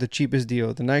the cheapest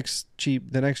deal, the next cheap,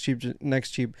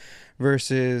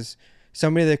 versus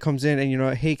somebody that comes in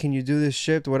and, hey, can you do this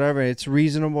shipped, whatever, it's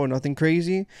reasonable, nothing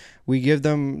crazy. We give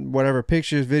them whatever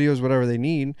pictures, videos, whatever they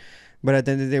need. But at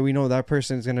the end of the day, we know that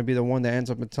person is going to be the one that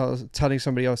ends up telling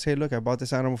somebody else, hey, look, I bought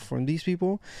this animal from these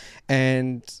people.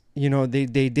 And, they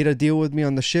did a deal with me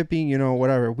on the shipping,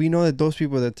 whatever. We know that those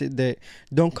people that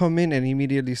don't come in and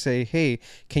immediately say, hey,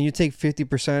 can you take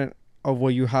 50% of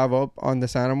what you have up on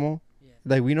this animal. Yeah.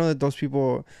 Like, we know that those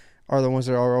people are the ones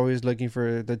that are always looking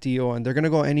for the deal, and they're gonna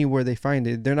go anywhere they find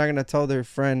it. They're not gonna tell their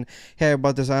friend, "Hey, I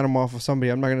bought this animal off of somebody."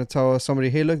 I'm not gonna tell somebody,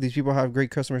 "Hey, look, these people have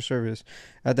great customer service."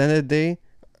 At the end of the day,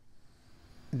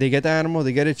 they get the animal,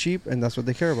 they get it cheap, and that's what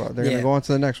they care about. They're Yeah. gonna go on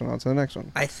to the next one, on to the next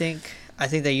one. I think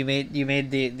that you made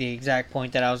the exact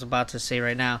point that I was about to say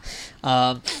right now.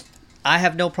 I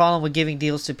have no problem with giving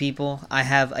deals to people. I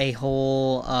have a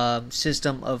whole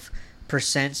system of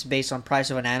percents based on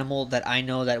price of an animal that I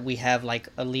know that we have like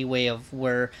a leeway of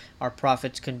where our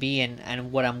profits can be,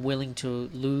 and what I'm willing to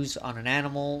lose on an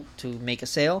animal to make a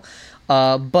sale.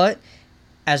 But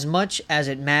as much as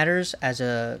it matters as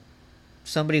a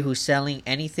somebody who's selling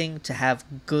anything to have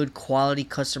good quality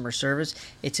customer service,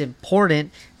 it's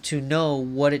important to know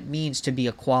what it means to be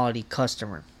a quality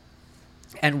customer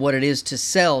and what it is to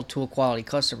sell to a quality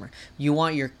customer. You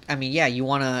want your, I mean, yeah, you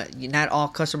want to, not all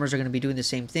customers are going to be doing the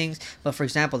same things, but for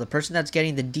example, the person that's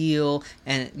getting the deal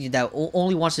and that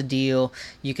only wants a deal,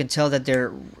 you can tell that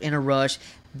they're in a rush.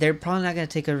 They're probably not going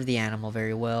to take care of the animal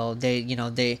very well.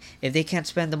 If they can't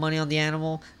spend the money on the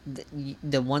animal,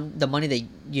 the money that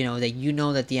you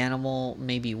know that the animal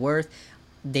may be worth,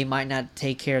 they might not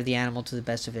take care of the animal to the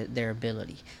best of their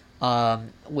ability.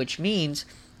 Which means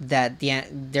that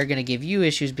they're going to give you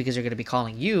issues because they're going to be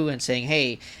calling you and saying,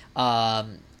 "Hey,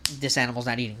 this animal's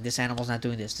not eating. This animal's not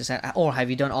doing this. Or have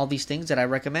you done all these things that I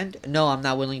recommend?" No, I'm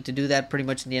not willing to do that. Pretty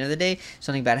much at the end of the day,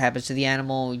 something bad happens to the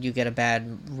animal. You get a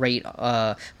bad rate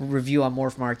review on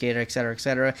Morph Market, et cetera, et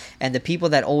cetera. And the people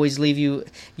that always leave you,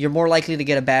 you're more likely to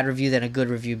get a bad review than a good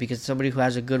review, because somebody who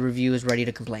has a good review is ready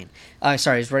to complain.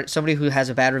 Somebody who has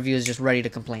a bad review is just ready to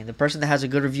complain. The person that has a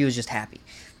good review is just happy,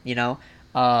 you know.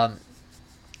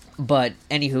 But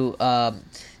anywho,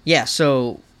 yeah.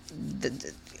 So,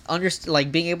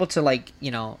 like being able to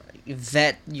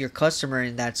vet your customer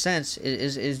in that sense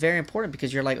is very important,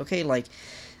 because you're like, okay, like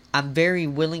I'm very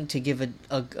willing to give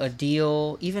a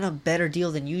deal, even a better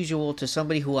deal than usual, to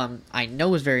somebody who I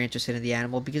know is very interested in the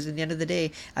animal, because at the end of the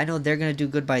day, I know they're gonna do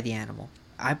good by the animal.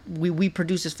 We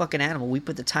produce this fucking animal. We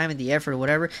put the time and the effort or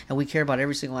whatever, and we care about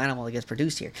every single animal that gets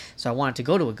produced here. So I want it to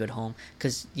go to a good home,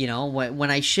 because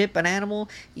when I ship an animal,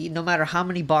 no matter how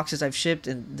many boxes I've shipped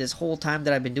in this whole time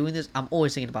that I've been doing this, I'm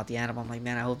always thinking about the animal. I'm like,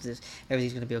 man, I hope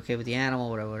everything's gonna be okay with the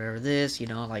animal, whatever this, you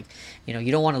don't want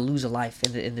to lose a life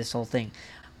in this whole thing.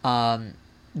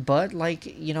 But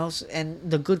and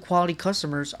the good quality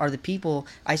customers are the people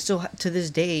I still to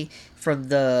this day, from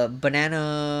the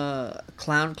banana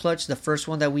clown clutch, the first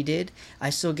one that we did,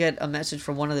 I still get a message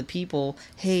from one of the people,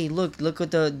 "Hey, look at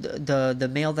the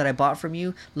male that I bought from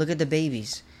you. Look at the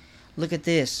babies. Look at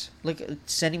this."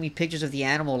 Sending me pictures of the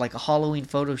animal, like a Halloween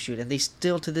photo shoot, and they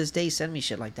still to this day send me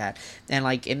shit like that, and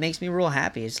like it makes me real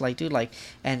happy. It's like, dude,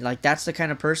 that's the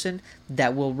kind of person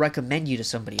that will recommend you to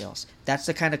somebody else. That's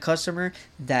the kind of customer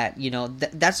that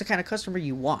that's the kind of customer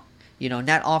you want.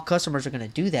 Not all customers are gonna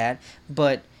do that,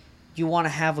 but you want to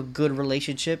have a good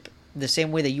relationship the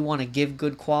same way that you want to give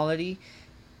good quality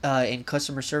in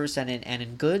customer service and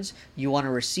in goods. You want to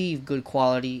receive good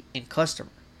quality in customer.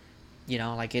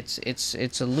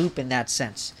 It's a loop in that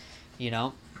sense,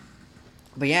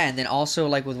 But yeah, and then also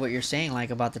like with what you're saying, like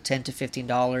about the $10 to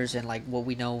 $15 and like what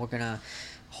we know we're gonna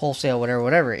wholesale,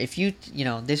 whatever. If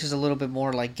this is a little bit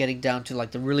more like getting down to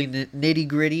like the really nitty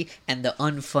gritty and the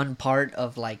unfun part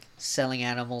of like selling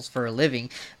animals for a living,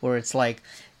 where it's like,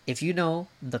 if you know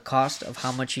the cost of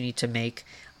how much you need to make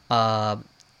for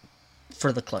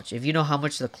the clutch, if you know how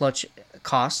much the clutch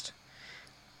cost.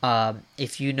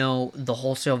 If you know the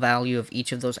wholesale value of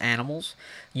each of those animals,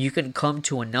 you can come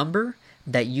to a number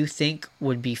that you think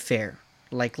would be fair.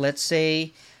 Like let's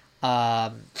say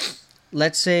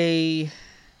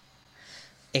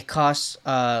it costs.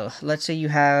 Let's say you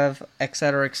have et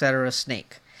cetera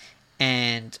snake,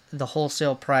 and the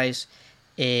wholesale price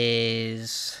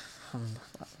is.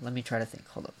 Let me try to think.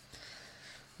 Hold up.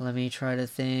 Let me try to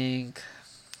think.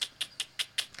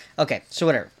 Okay, so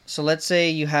whatever. So let's say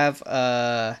you have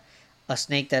a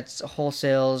snake that's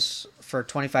wholesales for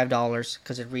 $25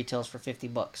 because it retails for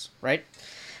 $50, right?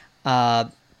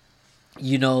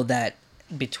 You know that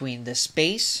between the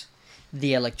space,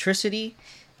 the electricity,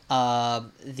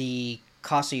 the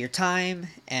cost of your time,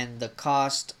 and the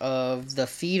cost of the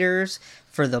feeders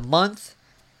for the month,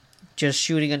 just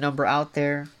shooting a number out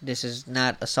there. This is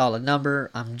not a solid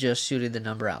number. I'm just shooting the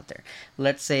number out there.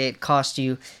 Let's say it costs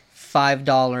you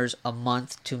 $5 a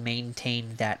month to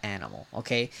maintain that animal.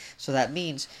 Okay, so that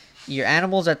means your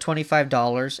animal's at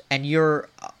 $25, and you're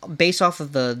based off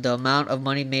of the amount of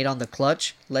money made on the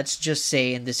clutch. Let's just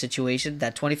say in this situation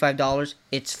that $25,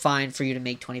 it's fine for you to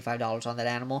make $25 on that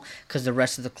animal because the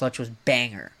rest of the clutch was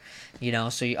banger.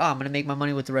 So I'm gonna make my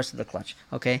money with the rest of the clutch.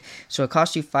 Okay, so it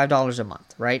costs you $5 a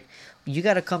month, right? You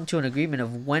got to come to an agreement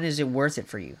of when is it worth it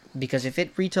for you, because if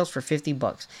it retails for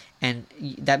 $50, and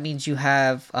that means you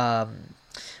have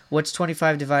what's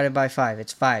 25 divided by 5?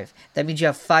 It's 5. That means you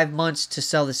have 5 months to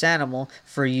sell this animal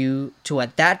for you to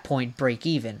at that point break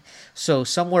even. So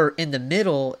somewhere in the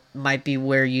middle might be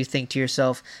where you think to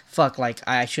yourself, fuck, like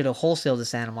I should have wholesaled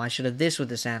this animal, I should have this with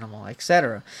this animal,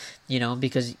 etc.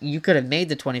 Because you could have made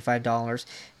the $25,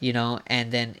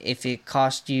 and then if it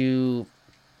cost you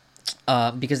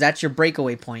because that's your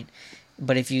breakaway point.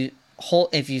 But if you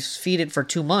feed it for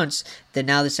 2 months, then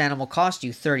now this animal costs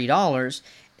you $30.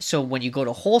 So when you go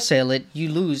to wholesale it, you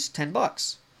lose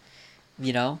 $10.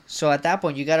 So at that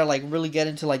point you gotta like really get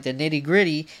into like the nitty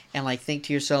gritty and like think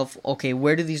to yourself, okay,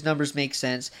 where do these numbers make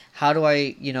sense? How do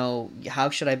I, how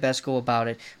should I best go about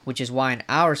it? Which is why in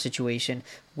our situation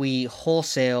we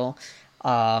wholesale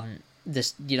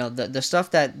this, the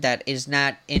stuff that is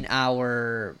not in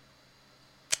our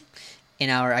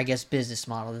I guess business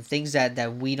model, the things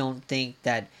that we don't think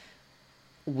that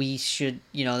we should,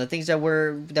 the things that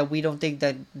we don't think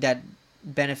that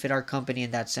benefit our company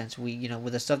in that sense. We,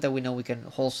 with the stuff that we know we can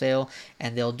wholesale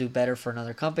and they'll do better for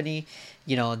another company,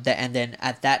 and then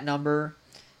at that number,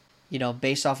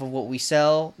 based off of what we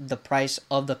sell, the price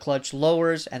of the clutch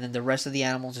lowers, and then the rest of the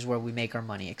animals is where we make our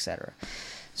money, etc.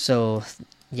 So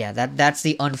yeah, that's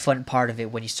the unfun part of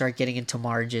it when you start getting into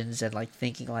margins and like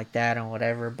thinking like that and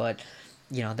whatever. But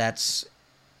that's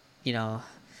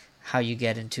how you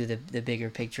get into the bigger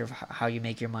picture of how you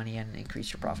make your money and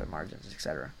increase your profit margins,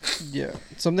 etc. Yeah,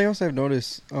 something else I've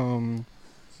noticed,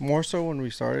 more so when we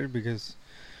started, because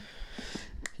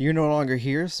you're no longer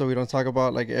here, so we don't talk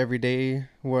about like every day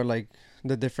what like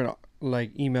the different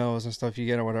like emails and stuff you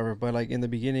get or whatever. But like in the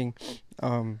beginning,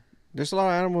 there's a lot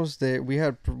of animals that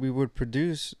we would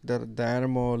produce that the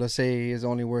animal, let's say, is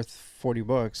only worth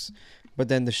 $40, but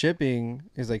then the shipping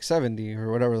is like 70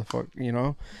 or whatever the fuck,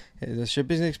 the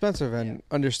shipping is expensive, and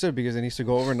understood, because it needs to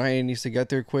go overnight, it needs to get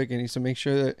there quick, it needs to make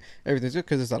sure that everything's good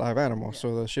because it's a live animal.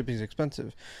 So the shipping is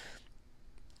expensive,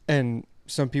 and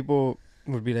some people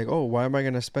would be like, oh, why am I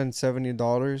going to spend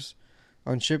 $70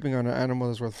 on shipping on an animal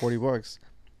that's worth $40?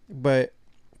 But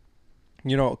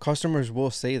customers will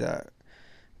say that,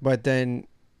 but then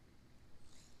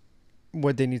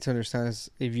what they need to understand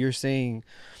is, if you're saying,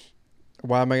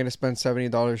 why am I going to spend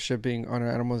 $70 shipping on an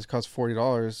animal that costs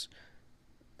 $40?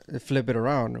 Flip it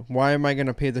around. Why am I going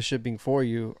to pay the shipping for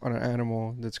you on an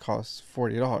animal that's costs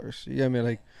 $40? I mean,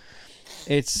 like,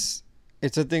 it's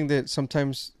a thing that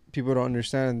sometimes people don't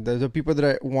understand. The people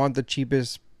that want the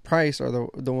cheapest price are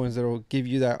the ones that will give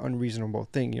you that unreasonable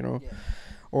thing, Yeah.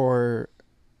 Or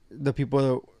the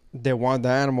people that want the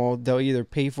animal, they'll either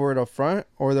pay for it up front,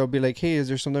 or they'll be like, hey, is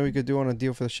there something we could do on a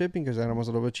deal for the shipping because the animal's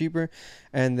a little bit cheaper?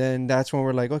 And then that's when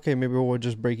we're like, okay, maybe we'll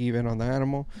just break even on the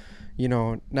animal,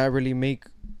 not really make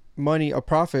money, a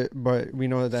profit, but we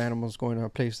know that the animal's going to a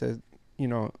place that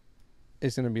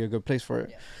is going to be a good place for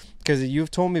it. Because you've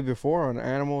told me before on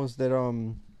animals that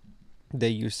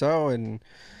you sell, and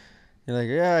you're like,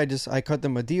 yeah, I cut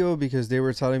them a deal because they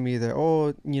were telling me that,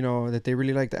 that they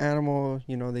really like the animal,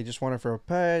 they just want it for a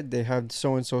pet, they have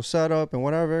so and so set up and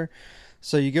whatever.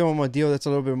 So you give them a deal that's a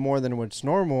little bit more than what's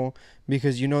normal,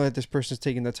 because that this person's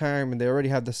taking the time and they already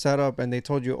have the setup, and they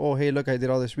told you, oh, hey, look, I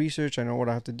did all this research, I know what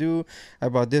I have to do, I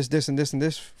bought this and this and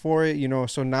this for it,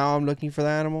 so now I'm looking for the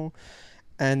animal.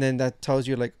 And then that tells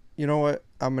you, like, you know what,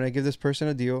 I'm gonna give this person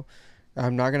a deal.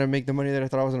 I'm not gonna make the money that I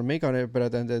thought I was gonna make on it, but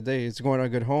at the end of the day, it's going to a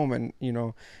good home. And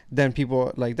then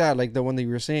people like that, like the one that you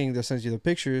were saying that sends you the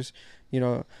pictures,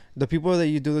 the people that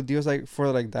you do the deals like for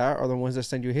like that are the ones that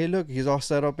send you, hey, look, he's all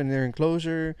set up in their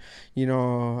enclosure,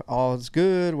 all is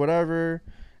good, whatever.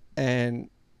 And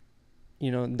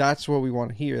that's what we want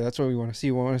to hear, that's what we want to see.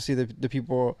 We want to see the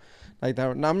people like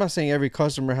that. Now, I'm not saying every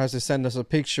customer has to send us a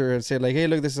picture and say like, hey,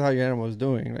 look, this is how your animal is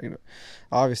doing. Like,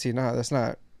 obviously not, that's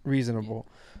not reasonable.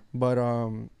 But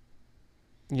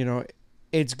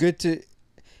it's good to,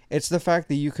 it's the fact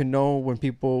that you can know when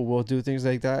people will do things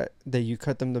like that you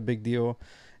cut them the big deal,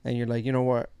 and you're like, you know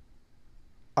what,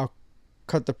 I'll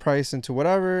cut the price into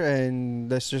whatever,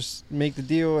 and let's just make the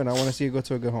deal, and I want to see it go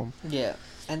to a good home. Yeah.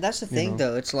 And that's the thing,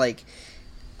 though, it's like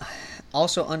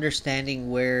also understanding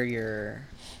where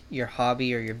your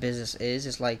hobby or your business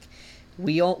is like,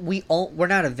 we're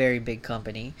not a very big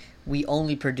company. We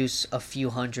only produce a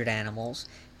few hundred animals.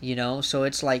 you know. So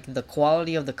it's like the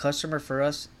quality of the customer for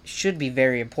us should be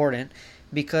very important,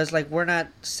 because like we're not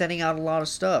sending out a lot of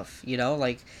stuff, you know,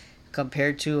 like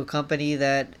compared to a company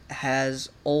that has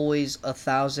always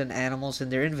 1,000 animals in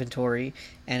their inventory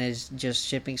and is just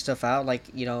shipping stuff out. Like,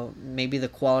 you know, maybe the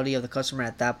quality of the customer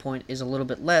at that point is a little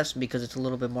bit less because it's a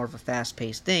little bit more of a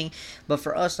fast-paced thing. But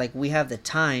for us, like, we have the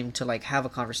time to like have a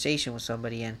conversation with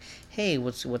somebody and, hey,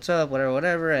 what's up,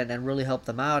 whatever, and really help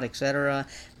them out, etc.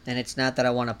 And it's not that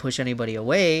I want to push anybody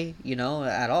away, you know,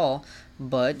 at all,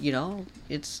 but you know,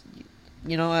 it's,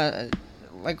 you know,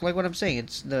 like what I'm saying,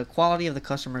 it's the quality of the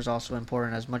customer is also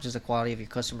important as much as the quality of your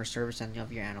customer service and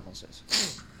of your animals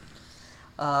is.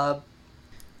 Uh,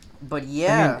 but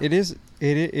yeah, I mean,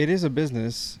 it is a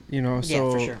business, you know. yeah,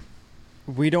 So for sure.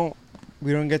 we don't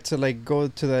we don't get to like go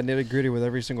to that nitty gritty with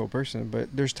every single person,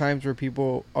 but there's times where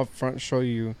people up front show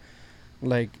you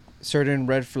like certain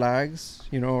red flags,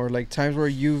 you know, or like times where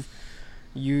you've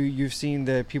seen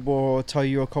that people tell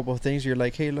you a couple of things. You're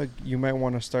like, hey, look, you might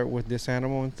want to start with this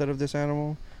animal instead of this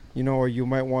animal, you know, or you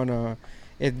might want to,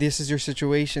 if this is your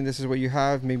situation, this is what you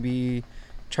have, maybe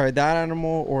try that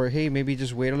animal, or hey, maybe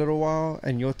just wait a little while,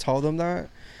 and you'll tell them that,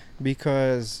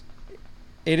 because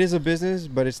it is a business,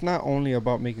 but it's not only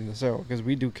about making the sale, because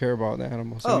we do care about the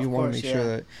animal, so Oh, we of want to course, make sure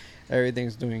yeah. that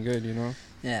everything's doing good, you know.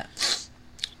 Yeah.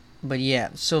 But yeah,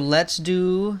 so let's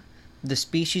do the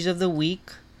species of the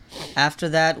week. After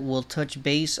that, we'll touch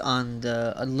base on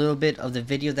a little bit of the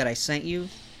video that I sent you,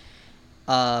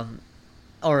 um,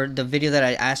 or the video that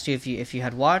I asked you if you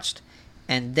had watched,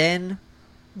 and then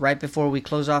right before we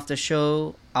close off the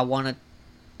show, I want to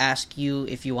ask you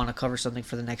if you want to cover something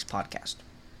for the next podcast.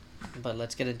 But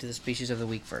let's get into the species of the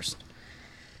week first.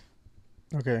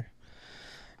 Okay.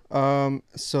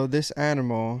 So this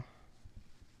animal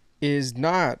is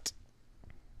not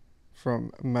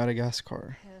from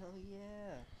Madagascar. Hell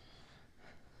yeah.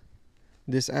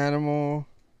 This animal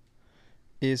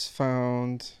is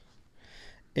found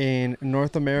in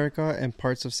North America and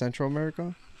parts of Central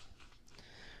America.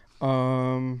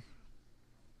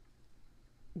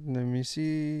 Let me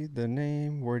see the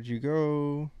name. Where'd you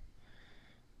go?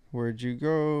 Where'd you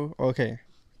go? Okay.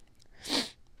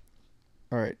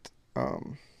 All right.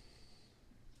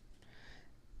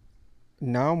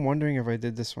 Now I'm wondering if I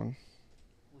did this one.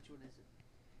 Which one is it?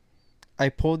 I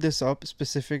pulled this up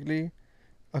specifically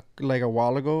like a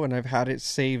while ago, and I've had it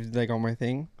saved like on my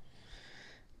thing.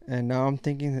 And now I'm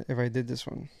thinking if I did this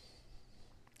one.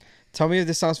 Tell me if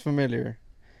this sounds familiar.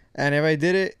 And if I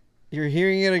did it, you're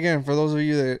hearing it again for those of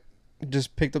you that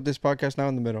just picked up this podcast now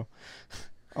in the middle.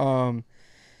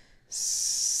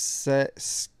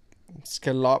 Sceloporus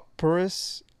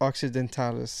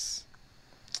occidentalis.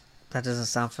 That doesn't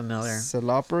sound familiar.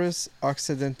 Sceloporus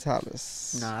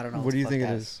occidentalis. No, I don't know. What do you think it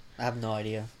is? is? I have no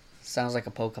idea. Sounds like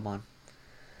a Pokemon.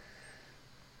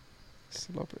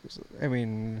 Sceloporus. I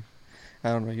mean,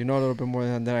 I don't know. You know a little bit more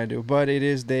than I do. But it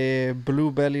is the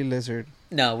blue belly lizard.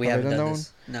 No, we Have I haven't done done that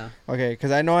this. No. Okay,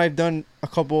 because I know I've done a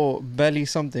couple belly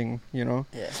something, you know?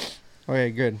 Yeah.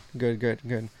 Okay, good.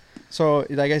 So,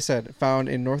 like I said, found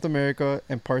in North America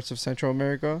and parts of Central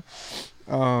America.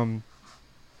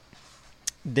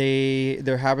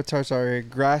 Their habitats are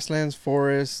grasslands,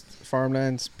 forests,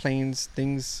 farmlands, plains,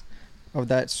 things of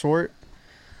that sort.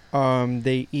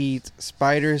 They eat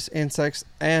spiders, insects,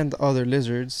 and other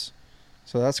lizards.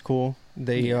 So that's cool.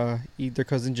 They eat their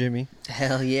cousin Jimmy.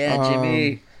 Hell yeah,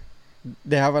 Jimmy.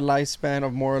 They have a lifespan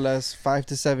of more or less 5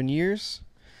 to 7 years.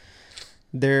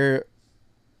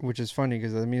 Which is funny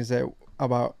because that means that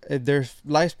about if their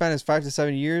lifespan is 5 to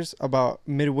 7 years, about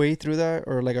midway through that,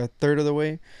 or like a third of the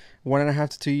way, 1.5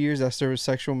 to 2 years, that's their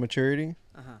sexual maturity.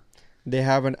 Uh-huh. They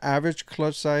have an average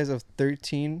clutch size of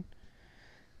 13,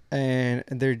 and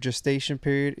their gestation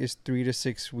period is 3 to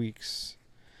 6 weeks.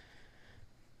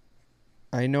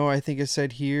 I think it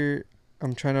said here,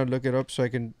 I'm trying to look it up so I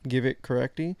can give it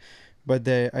correctly, but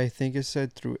I think it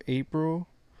said through April.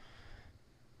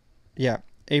 Yeah,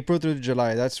 April through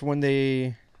July. That's when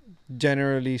they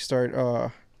generally start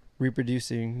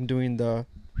reproducing, doing the,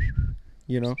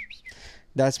 you know.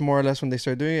 That's more or less when they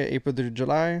start doing it, April through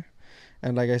July.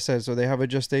 And like I said, so they have a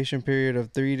gestation period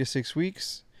of 3 to 6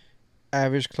 weeks,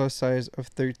 average clutch size of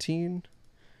 13,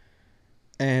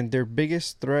 and their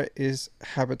biggest threat is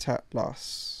habitat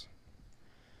loss.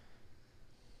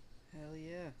 Hell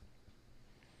yeah.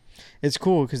 It's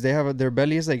cool because they have their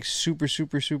belly is like super,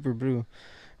 super, super blue.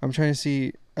 I'm trying to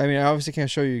see. I mean, I obviously can't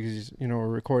show you because, you know, we're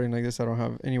recording like this. I don't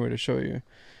have anywhere to show you.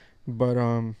 But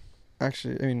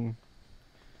actually, I mean,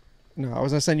 no, I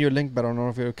was gonna send you a link, but I don't know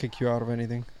if it'll kick you out of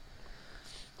anything.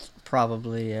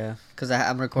 Probably, yeah. Because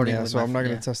I'm recording. Yeah, with so my I'm not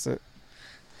gonna yeah. test it.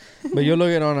 But you'll look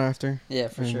it on after. Yeah,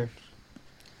 for Mm. sure.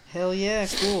 Hell yeah,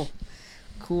 cool.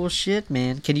 Cool shit,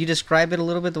 man. Can you describe it a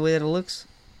little bit the way that it looks?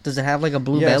 Does it have like a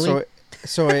blue belly?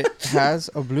 So it has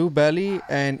a blue belly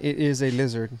and it is a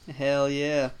lizard. Hell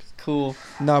yeah. Cool.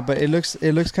 No, but it looks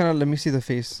kind of. Let me see the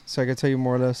face so I can tell you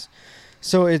more or less.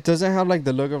 So it doesn't have like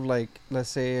the look of like, let's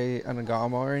say, an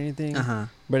agama or anything, Uh-huh.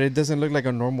 but it doesn't look like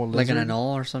a normal Like lizard. an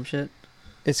anole or some shit?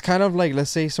 It's kind of like, let's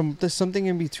say, there's something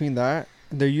in between that.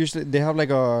 They have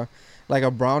like a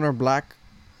brown or black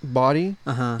body,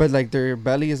 Uh-huh. but like their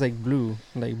belly is like blue,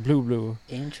 like blue.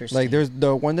 Interesting. Like there's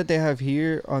the one that they have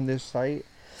here on this site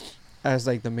as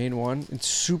like the main one. It's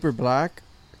super black,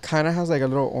 kind of has like a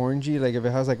little orangey, like if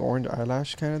it has like orange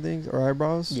eyelash kind of things or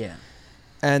eyebrows. Yeah.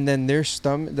 And then the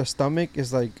stomach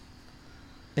is like,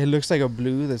 it looks like a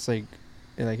blue that's like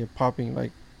it popping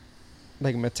like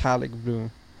metallic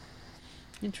blue.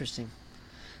 Interesting.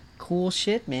 Cool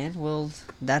shit, man. Well,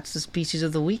 that's the species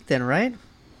of the week then, right?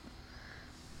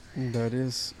 That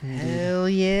is. Hell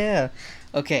yeah.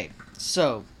 Okay,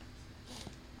 so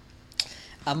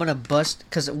I'm gonna bust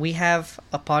because we have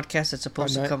a podcast that's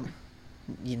supposed to nut? come.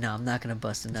 You know, I'm not gonna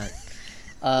bust a nut.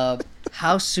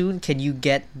 How soon can you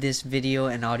get this video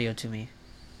and audio to me?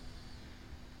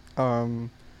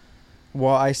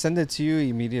 Well, I send it to you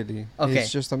immediately. Okay.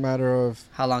 It's just a matter of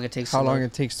How long it takes? how to long load?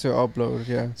 it takes to upload.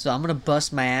 Yeah. So I'm gonna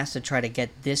bust my ass to try to get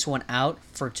this one out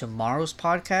for tomorrow's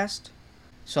podcast.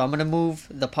 So I'm gonna move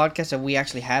the podcast that we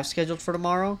actually have scheduled for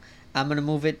tomorrow. I'm gonna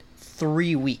move it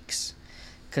 3 weeks,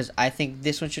 because I think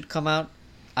this one should come out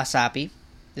ASAPI.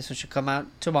 This one should come out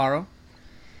tomorrow.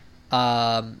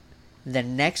 The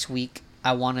next week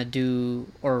I want to do,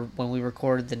 or when we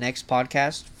record the next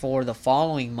podcast for the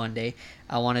following Monday,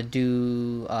 I want to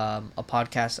do a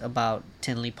podcast about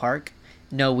Tinley Park.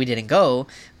 No, we didn't go,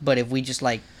 but if we just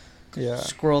like Yeah.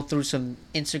 scroll through some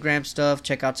Instagram stuff,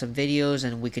 check out some videos,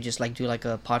 and we could just like do like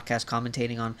a podcast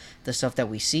commentating on the stuff that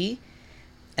we see,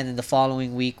 and then the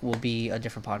following week will be a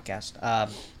different podcast.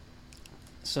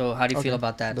 So how do you feel Okay,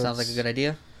 about that? Sounds like a good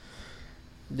idea.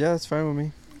 Yeah, it's fine with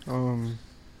me.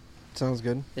 Sounds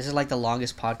good. This is like the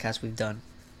longest podcast we've done.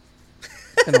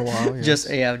 In a while. Yes. Just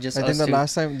I us think the two.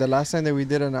 last time that we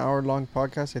did an hour-long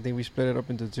podcast, I think we split it up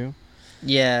into 2.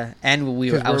 Yeah, and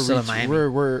I was still in Miami.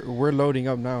 We're loading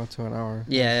up now to an hour.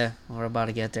 Yeah, we're about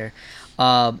to get there.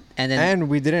 And then And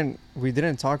we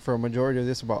didn't talk for a majority of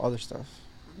this about other stuff.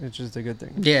 It's just a good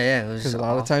thing. yeah, it was Because a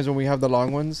lot of times when we have the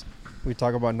long ones, we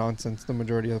talk about nonsense the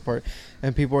majority of the part,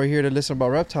 and people are here to listen about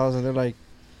reptiles, and they're like,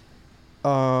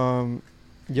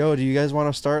 "Yo, do you guys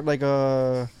want to start like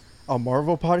a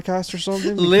Marvel podcast or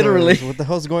something?" Because Literally. what the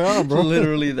hell's going on, bro?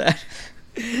 Literally that.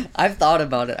 I've thought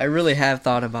about it. I really have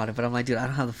thought about it, but I'm like, dude, I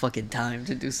don't have the fucking time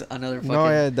to do another fucking. No,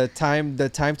 yeah, the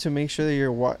time to make sure that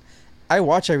you're I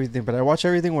watch everything, but I watch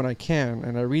everything when I can,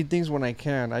 and I read things when I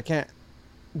can. I can't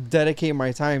dedicate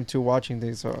my time to watching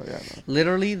things. So yeah. No.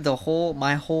 Literally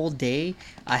my whole day,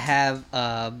 I have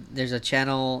there's a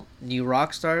channel New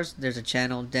Rockstars, there's a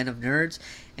channel Den of Nerds,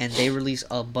 and they release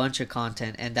a bunch of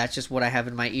content, and that's just what I have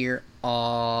in my ear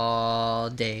all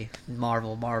day.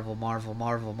 Marvel.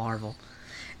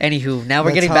 Anywho, now we're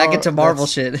That's getting back how- into Marvel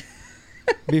that's- shit.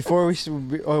 Before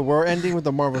we're ending with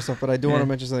the Marvel stuff, but I do want Yeah. to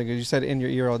mention something because you said in your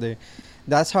ear all day.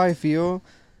 That's how I feel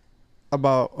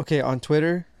about on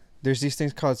Twitter. There's these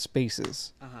things called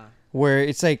spaces where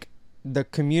it's like the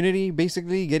community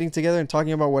basically getting together and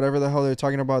talking about whatever the hell they're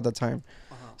talking about at the time.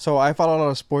 So I follow a lot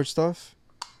of sports stuff,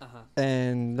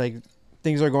 and like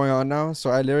things are going on now. So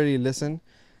I literally listen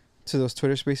to those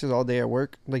Twitter spaces all day at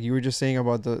work. Like you were just saying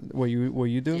about what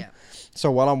you do. Yeah. So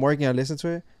while I'm working, I listen to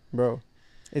it, bro.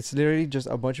 It's literally just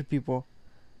a bunch of people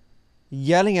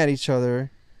yelling at each other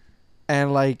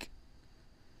and like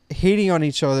hating on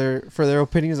each other for their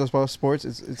opinions about sports.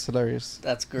 It's hilarious.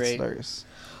 That's It's great. hilarious.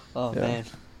 Oh Yeah. man.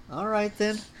 All right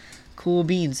then. Cool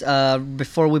beans.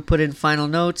 Before we put in final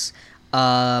notes,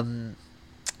 I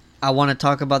want to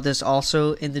talk about this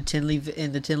also in the Tinley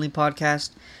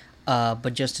podcast.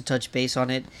 But just to touch base on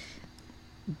it,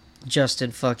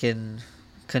 Justin fucking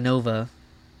Canova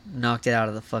knocked it out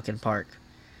of the fucking park.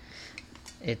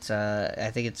 It's I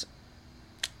think it's,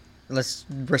 let's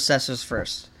recessives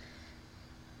first.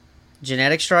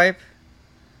 Genetic Stripe,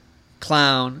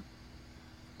 Clown,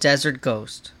 Desert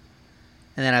Ghost,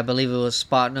 and then I believe it was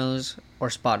Spot Nose or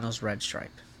Spot Nose Red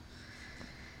Stripe.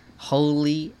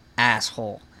 Holy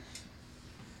asshole.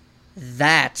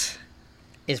 That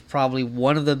is probably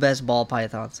one of the best ball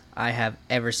pythons I have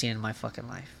ever seen in my fucking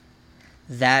life.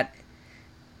 That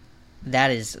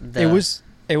is the...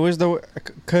 It was the,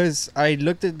 because I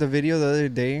looked at the video the other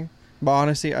day, but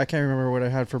honestly I can't remember what I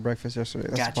had for breakfast yesterday.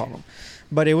 That's Gotcha. the problem.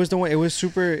 But it was the one. It was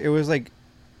super. It was like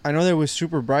I know that it was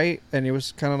super bright and it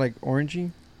was kind of like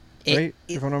orangey, right?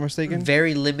 It If I'm not mistaken.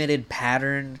 very limited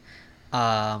pattern,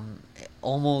 um,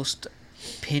 almost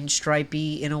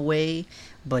pinstripey in a way.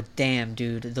 But damn,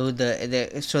 dude, though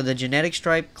the genetic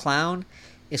stripe clown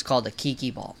is called a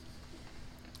Kiki ball.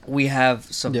 We have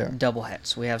some Yeah. double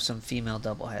heads. We have some female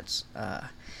double heads.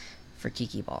 For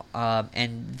Kiki Ball.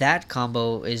 And that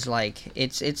combo is like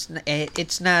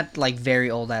it's not like very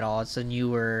old at all. It's a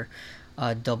newer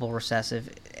double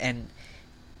recessive, and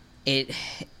it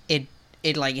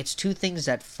it like it's two things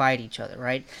that fight each other,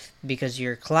 right? Because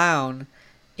your clown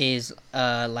is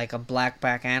like a black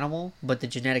back animal, but the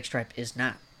genetic stripe is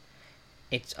not.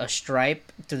 It's a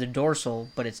stripe through the dorsal,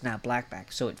 but it's not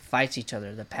blackback. So it fights each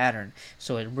other, the pattern.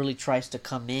 So it really tries to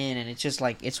come in, and it's just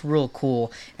like, it's real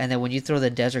cool. And then when you throw the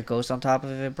Desert Ghost on top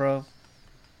of it, bro.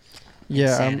 Yeah.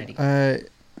 Insanity.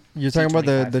 You're talking about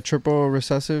T25. the triple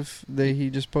recessive that he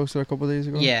just posted a couple days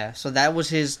ago? Yeah, so that was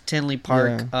his Tinley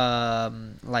Park Yeah.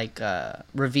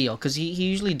 reveal. Because he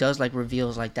usually does like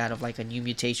reveals like that of like a new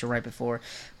mutation right before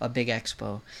a big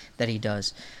expo that he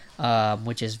does.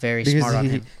 Which is very smart on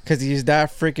him. Because he's that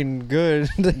freaking good.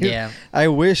 Yeah. I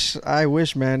wish,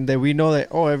 man, that we know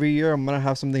that, every year I'm going to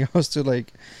have something else to,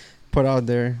 like, put out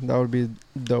there. That would be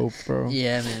dope, bro.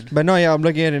 Yeah, man. But no, yeah, I'm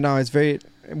looking at it now.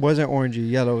 It wasn't orangey.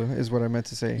 Yellow is what I meant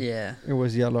to say. Yeah. It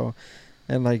was yellow.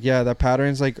 And, like, yeah, the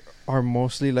patterns, like, are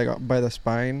mostly, like, by the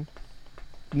spine.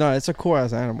 No, it's a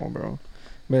cool-ass animal, bro.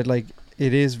 But, like,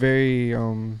 it is very,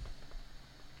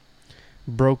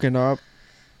 broken up.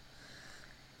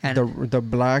 And The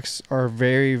blacks are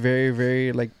very, very,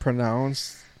 very, like,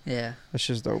 pronounced. yeah. That's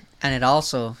just dope. And it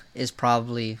also is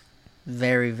probably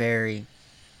very, very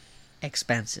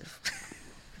expensive.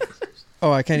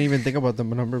 Oh, I can't even think about the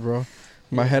number, bro.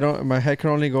 My head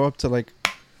can only go up to like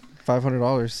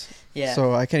 $500. Yeah.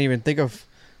 So I can't even think of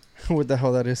what the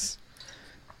hell that is.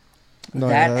 No,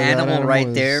 that yeah, animal right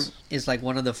is- there is like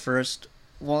one of the first.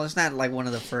 Well, it's not like one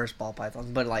of the first ball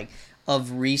pythons, but like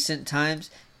of recent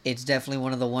times, it's definitely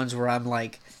one of the ones where I'm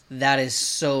like, that is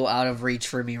so out of reach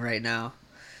for me right now.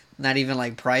 Not even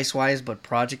like price wise, but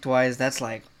project wise, that's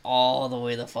like all the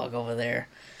way the fuck over there.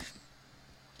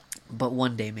 But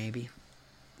one day maybe.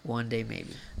 One day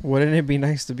maybe. Wouldn't it be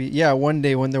nice to be? Yeah, one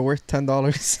day when they're worth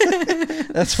 $10,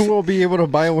 that's when we'll be able to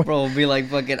buy one. Bro, we'll be like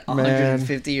fucking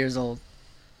 150 years old.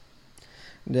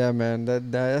 Yeah, man,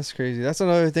 that's crazy. That's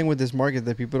another thing with this market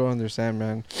that people don't understand,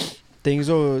 man. Things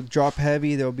will drop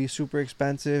heavy, they'll be super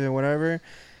expensive and whatever,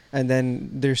 and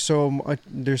then there's so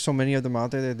many of them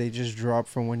out there that they just drop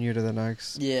from one year to the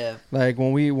next. Yeah. Like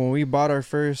when we bought our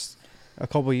first a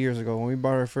couple years ago, when we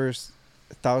bought our first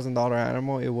 $1,000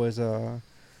 animal, it was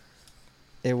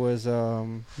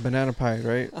banana pie,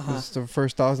 right? Uh-huh. It's the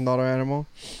first $1,000 animal.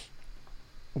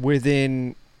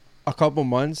 Within a couple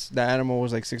months, the animal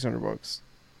was like $600.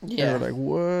 Yeah. And we're like,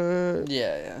 what?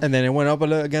 Yeah. And then it went up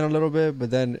again a little bit, but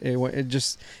then it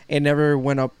never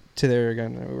went up to there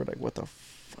again. And we were like, what the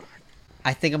fuck?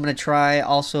 I think I'm going to try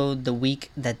also the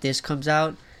week that this comes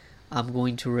out. I'm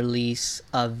going to release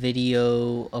a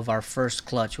video of our first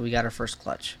clutch. We got our first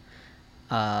clutch.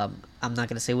 I'm not going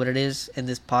to say what it is in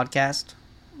this podcast,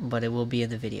 but it will be in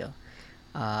the video.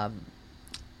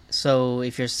 So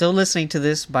if you're still listening to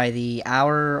this by the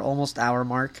almost hour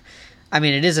mark, I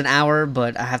mean, it is an hour,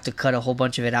 but I have to cut a whole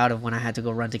bunch of it out of when I had to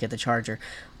go run to get the charger.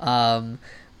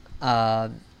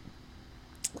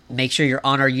 Make sure you're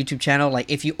on our YouTube channel.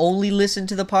 Like, if you only listen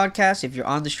to the podcast, if you're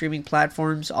on the streaming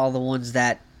platforms, all the ones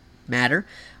that matter,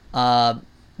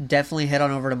 definitely head on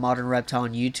over to Modern Reptile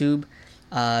on YouTube,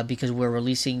 because we're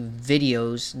releasing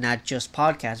videos, not just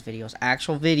podcast videos,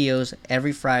 actual videos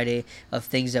every Friday of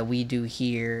things that we do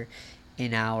here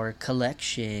in our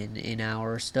collection, in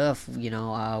our stuff.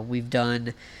 We've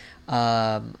done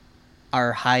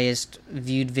our highest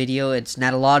viewed video. It's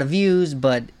not a lot of views,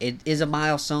 but it is a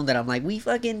milestone that I'm like, we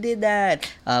fucking did that.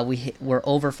 We're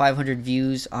over 500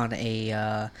 views on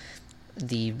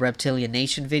the Reptilian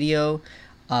Nation video.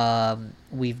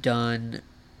 We've done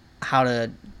how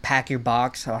to pack your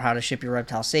box or how to ship your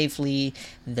reptile safely,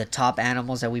 the top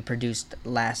animals that we produced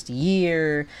last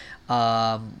year.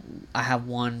 I have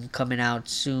one coming out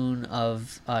soon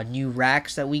of new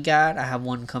racks that we got. I have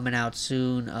one coming out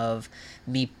soon of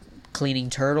me cleaning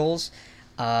turtles.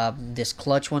 This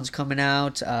clutch one's coming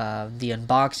out, the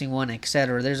unboxing one,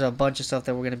 etc. There's a bunch of stuff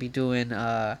that we're going to be doing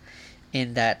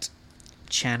in that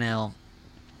channel.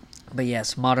 But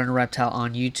yes, Modern Reptile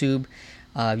on YouTube.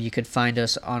 You could find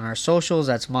us on our socials.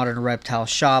 That's Modern Reptile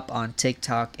Shop on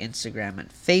TikTok, Instagram, and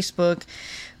Facebook.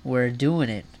 We're doing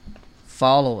it.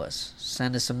 Follow us.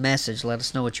 Send us a message. Let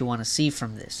us know what you want to see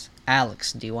from this.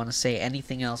 Alex, do you want to say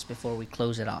anything else before we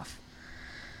close it off?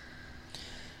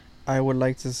 I would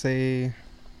like to say,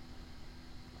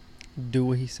 do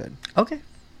what he said Okay.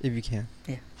 if you can.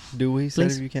 Yeah. Do what he said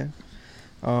Please. if you can.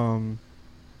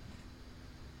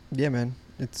 Yeah, man.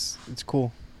 It's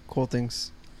cool. Cool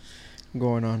things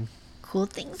going on. Cool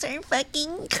things are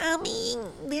fucking coming.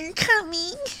 They're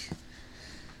coming.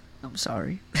 I'm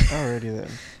sorry. Alrighty then.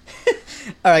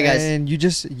 All right, guys. And you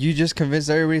just convinced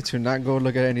everybody to not go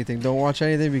look at anything. Don't watch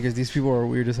anything because these people are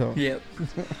weird as hell. Yep.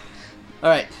 All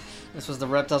right. This was the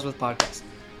Reptiles with Podcast.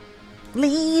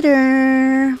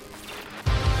 Later.